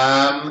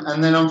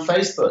 And then on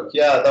Facebook,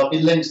 there'll be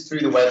links through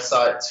the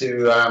website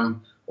to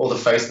all the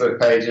Facebook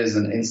pages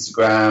and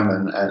Instagram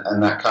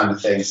and that kind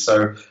of thing.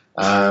 So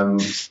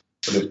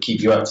sort of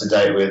keep you up to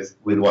date with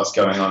what's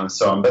going on and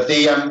so on. But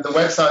the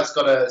website's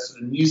got a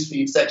sort of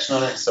newsfeed section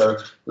on it, so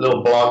a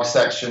little blog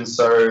section.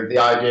 So the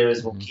idea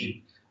is we'll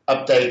keep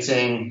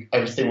updating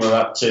everything we're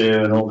up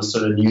to and all the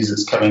sort of news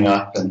that's coming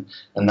up and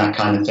that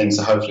kind of thing.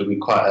 So hopefully we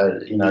quite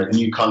a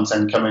new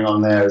content coming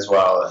on there as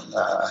well. And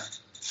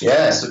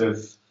sort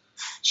of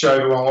show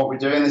everyone what we're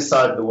doing this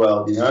side of the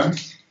world,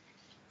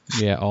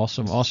 Yeah,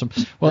 awesome.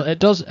 Well,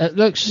 it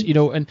looks,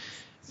 and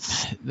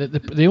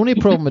the only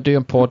problem with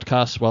doing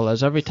podcasts,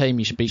 is every time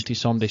you speak to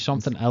somebody,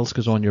 something else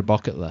goes on your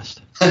bucket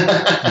list.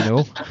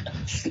 Yeah.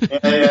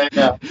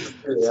 Absolutely.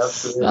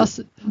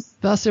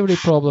 That's the only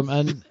problem.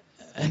 And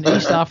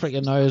East Africa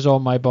now is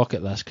on my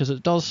bucket list because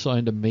it does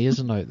sound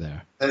amazing out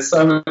there. There's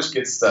so much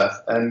good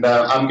stuff. And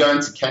I'm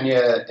going to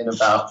Kenya in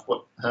about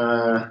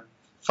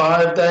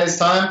 5 days'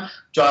 time,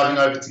 driving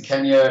over to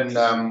Kenya, and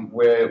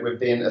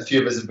a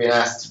few of us have been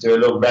asked to do a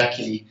little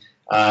recce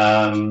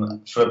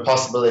for a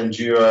possible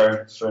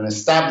enduro for an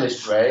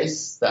established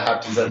race that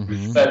happens every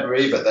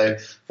February, but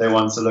they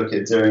want to look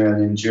at doing an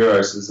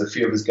enduro. So there's a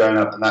few of us going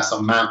up, and that's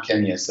on Mount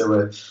Kenya. So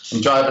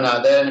I'm driving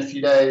out there in a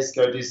few days,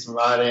 go do some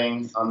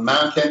riding on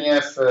Mount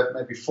Kenya for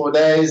maybe 4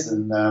 days,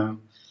 and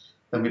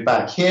then we're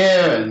back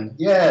here. And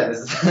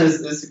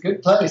it's a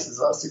good place. There's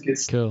lots of good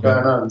stuff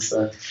going on.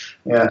 So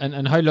yeah.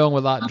 And how long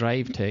will that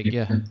drive take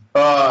you?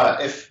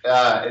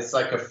 It's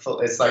like a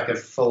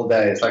full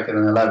day. It's like an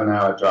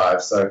 11-hour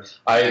drive. So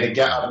I either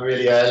get up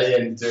really early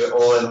and do it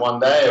all in one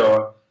day,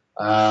 or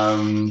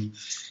I've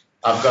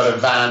got a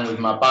van with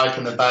my bike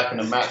in the back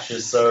and a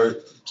mattress. So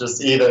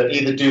just either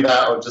do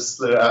that or just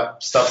split it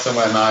up, stop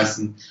somewhere nice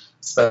and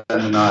spend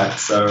the night.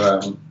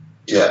 So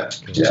yeah.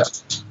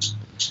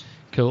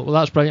 Cool. Well,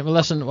 that's brilliant. Well,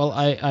 listen,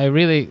 I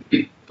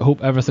really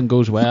hope everything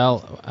goes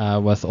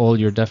well with all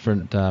your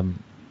different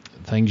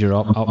things you're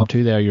up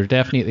to there. You're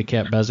definitely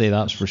kept busy,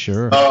 that's for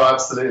sure. Oh,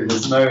 absolutely.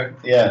 There's no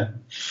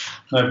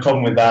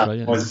problem with that.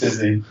 Brilliant. Always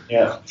busy.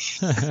 Yeah.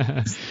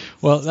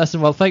 Well,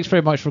 listen. Thanks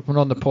very much for coming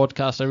on the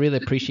podcast. I really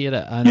appreciate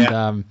it.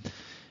 And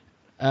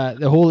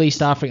the whole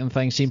East African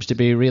thing seems to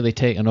be really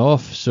taking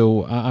off.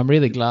 So I'm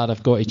really glad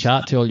I've got to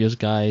chat to all you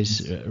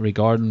guys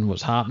regarding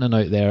what's happening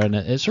out there. And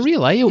it's a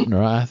real eye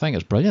opener. I think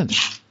it's brilliant.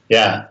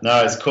 Yeah,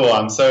 no, it's cool.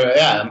 I'm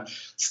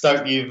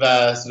stoked you've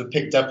sort of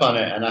picked up on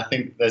it, and I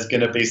think there's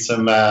going to be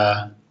some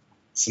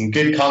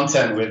good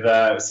content with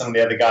some of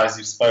the other guys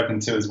you've spoken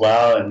to as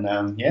well.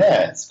 And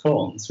it's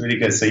cool. It's really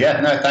good. So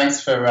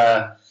thanks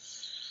for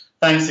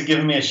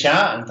giving me a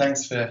shout, and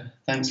thanks for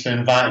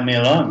inviting me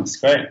along. It's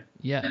great.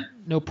 Yeah,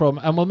 no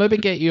problem. And we'll maybe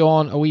get you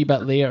on a wee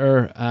bit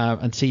later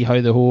and see how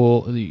the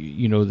whole,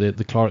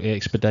 the Clark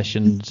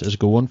Expeditions is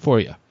going for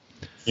you.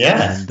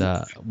 Yeah. And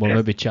we'll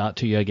maybe chat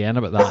to you again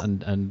about that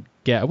and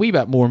get a wee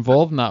bit more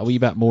involved in that, a wee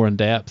bit more in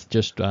depth,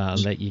 just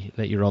let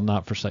you run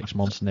that for 6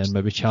 months and then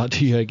maybe chat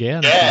to you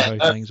again and see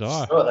how things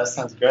are. Oh, that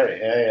sounds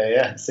great.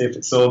 Yeah. See if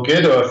it's all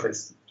good or if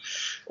it's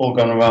all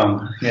gone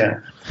wrong.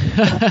 Yeah.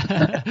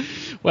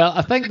 Well,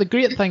 I think the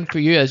great thing for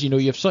you is,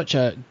 you have such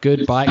a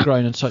good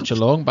background and such a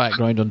long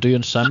background on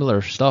doing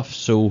similar stuff,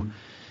 so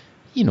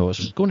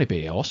it's going to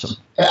be awesome.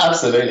 Yeah,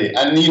 absolutely.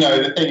 And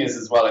the thing is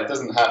as well, it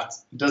doesn't have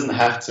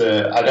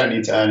to, I don't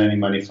need to earn any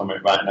money from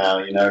it right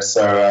now,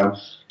 so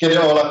get it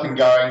all up and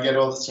going, get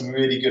some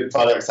really good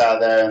products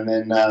out there, and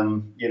then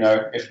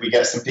if we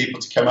get some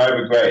people to come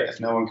over, great. If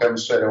no one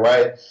comes straight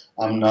away,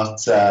 I'm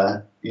not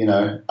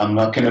I'm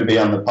not going to be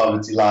on the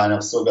poverty line.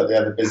 I've still got the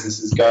other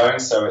businesses going,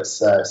 so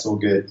it's all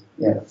good.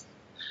 Yeah.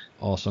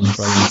 Awesome,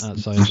 brilliant. That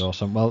sounds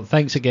awesome. Well,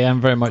 thanks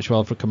again very much,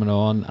 Will, for coming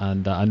on.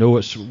 And I know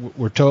it's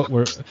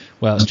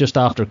just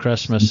after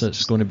Christmas.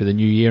 It's going to be the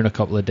New Year in a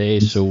couple of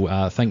days.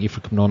 So thank you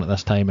for coming on at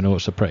this time. I know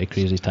it's a pretty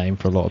crazy time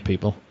for a lot of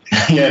people.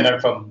 Yeah, no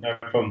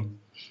problem.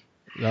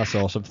 That's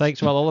awesome.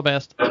 Thanks, Will. All the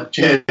best.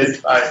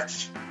 Cheers. Bye.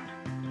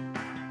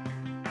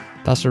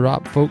 That's a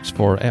wrap, folks,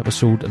 for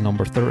episode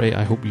number 30.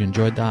 I hope you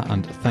enjoyed that,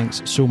 and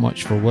thanks so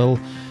much for Will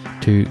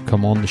to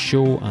come on the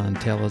show and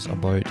tell us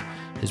about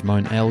his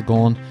Mount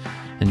Elgon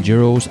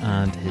Enduros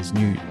and his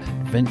new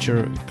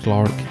adventure,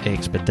 Clark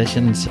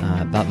Expeditions.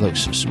 That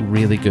looks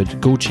really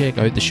good. Go check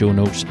out the show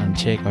notes and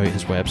check out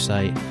his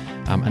website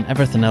and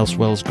everything else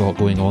Will's got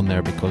going on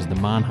there, because the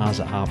man has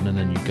it happening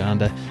in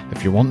Uganda.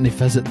 If you're wanting to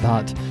visit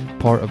that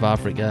part of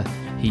Africa,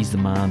 he's the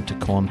man to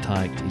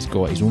contact. He's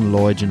got his own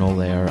lodge and all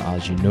there,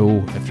 as you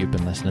know, if you've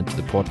been listening to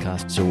the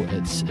podcast. So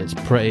it's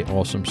pretty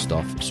awesome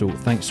stuff. So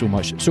thanks so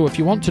much. So if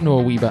you want to know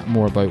a wee bit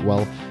more about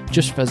Will,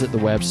 just visit the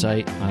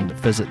website and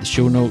visit the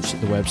show notes.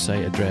 The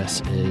website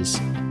address is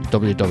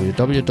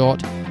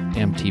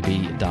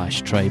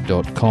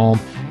www.mtb-tribe.com.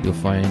 You'll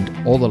find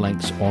all the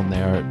links on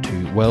there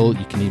to Will.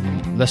 You can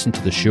even listen to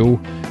the show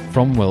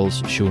from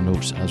Will's show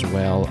notes as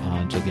well,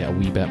 and you'll get a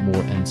wee bit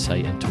more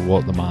insight into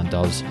what the man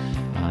does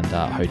and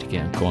how to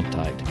get in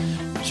contact.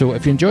 So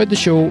if you enjoyed the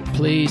show,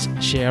 please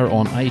share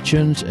on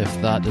iTunes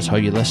if that is how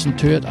you listen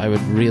to it. I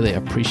would really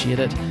appreciate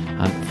it,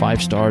 and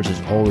 5 stars is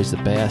always the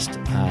best,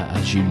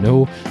 as you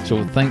know.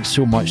 So thanks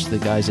so much to the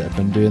guys that have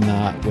been doing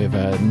that. We have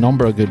a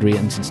number of good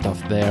ratings and stuff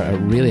there. It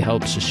really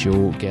helps the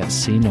show get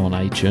seen on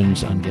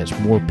iTunes and gets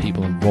more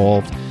people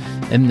involved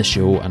in the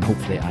show, and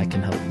hopefully I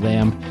can help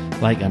them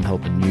like I'm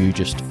helping you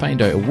just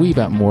find out a wee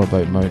bit more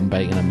about mountain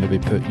biking and maybe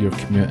put your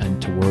commute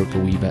into work a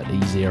wee bit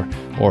easier,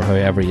 or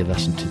however you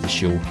listen to the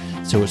show.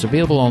 So it's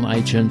available on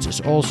iTunes.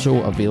 It's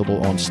also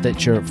available on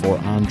Stitcher for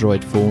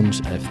Android phones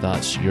if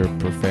that's your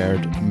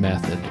preferred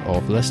method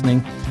of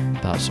listening.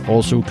 That's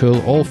also cool.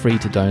 All free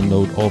to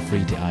download, all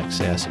free to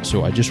access.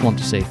 So I just want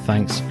to say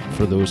thanks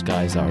for those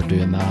guys that are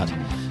doing that.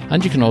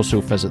 And you can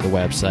also visit the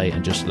website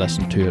and just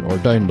listen to it or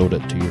download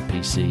it to your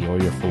PC or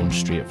your phone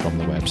straight from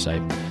the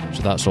website.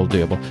 So that's all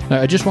doable.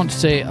 Now, I just want to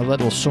say a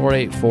little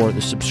sorry for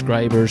the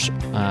subscribers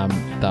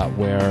that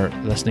were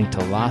listening to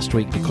last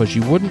week, because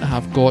you wouldn't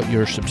have got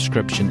your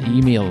subscription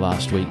email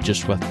last week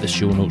just with the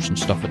show notes and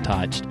stuff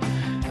attached.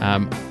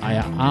 I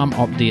am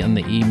updating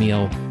the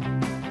email,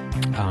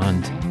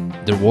 and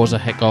there was a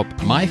hiccup.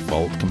 My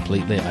fault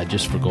completely. I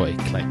just forgot to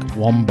click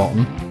one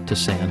button to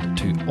send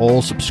to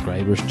all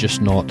subscribers,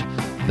 just not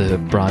the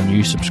brand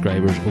new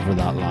subscribers over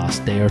that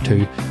last day or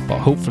two. But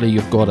hopefully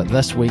you've got it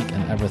this week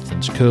and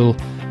everything's cool.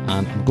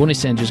 And I'm going to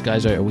send you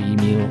guys out a wee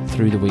email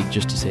through the week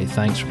just to say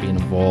thanks for being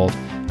involved,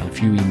 and a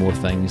few wee more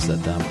things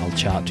that I'll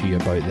chat to you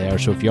about there.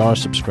 So if you are a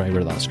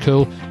subscriber, that's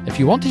cool. If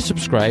you want to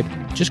subscribe,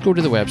 just go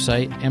to the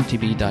website,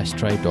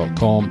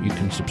 mtb-tribe.com. You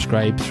can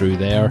subscribe through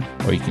there,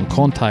 or you can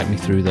contact me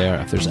through there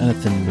if there's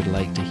anything you would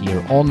like to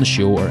hear on the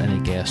show, or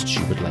any guests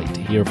you would like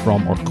to hear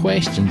from, or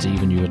questions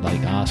even you would like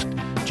asked.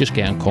 Just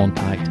get in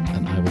contact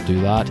and I will do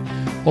that.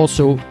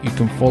 Also, you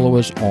can follow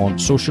us on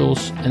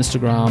socials,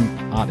 Instagram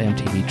at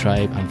MTB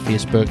Tribe, and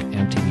Facebook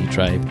MTB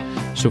Tribe.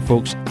 So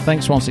folks,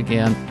 thanks once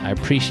again. I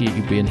appreciate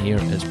you being here.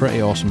 It's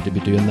pretty awesome to be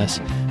doing this.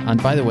 And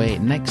by the way,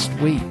 next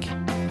week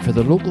for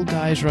the local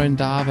guys around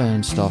Dava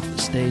and stuff,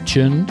 stay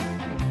tuned,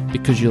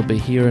 because you'll be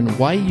hearing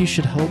why you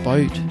should help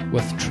out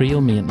with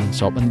trail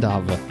maintenance up in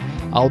Dava.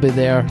 I'll be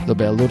there, there'll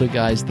be a load of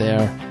guys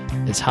there.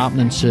 It's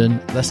happening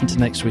soon. Listen to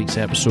next week's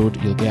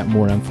episode, you'll get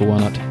more info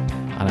on it,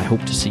 and I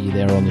hope to see you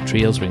there on the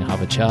trails. We can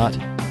have a chat.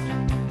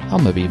 I'll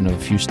maybe even have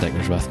a few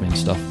stickers with me and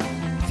stuff.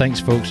 Thanks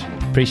folks,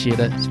 appreciate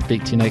it.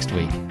 Speak to you next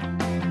week.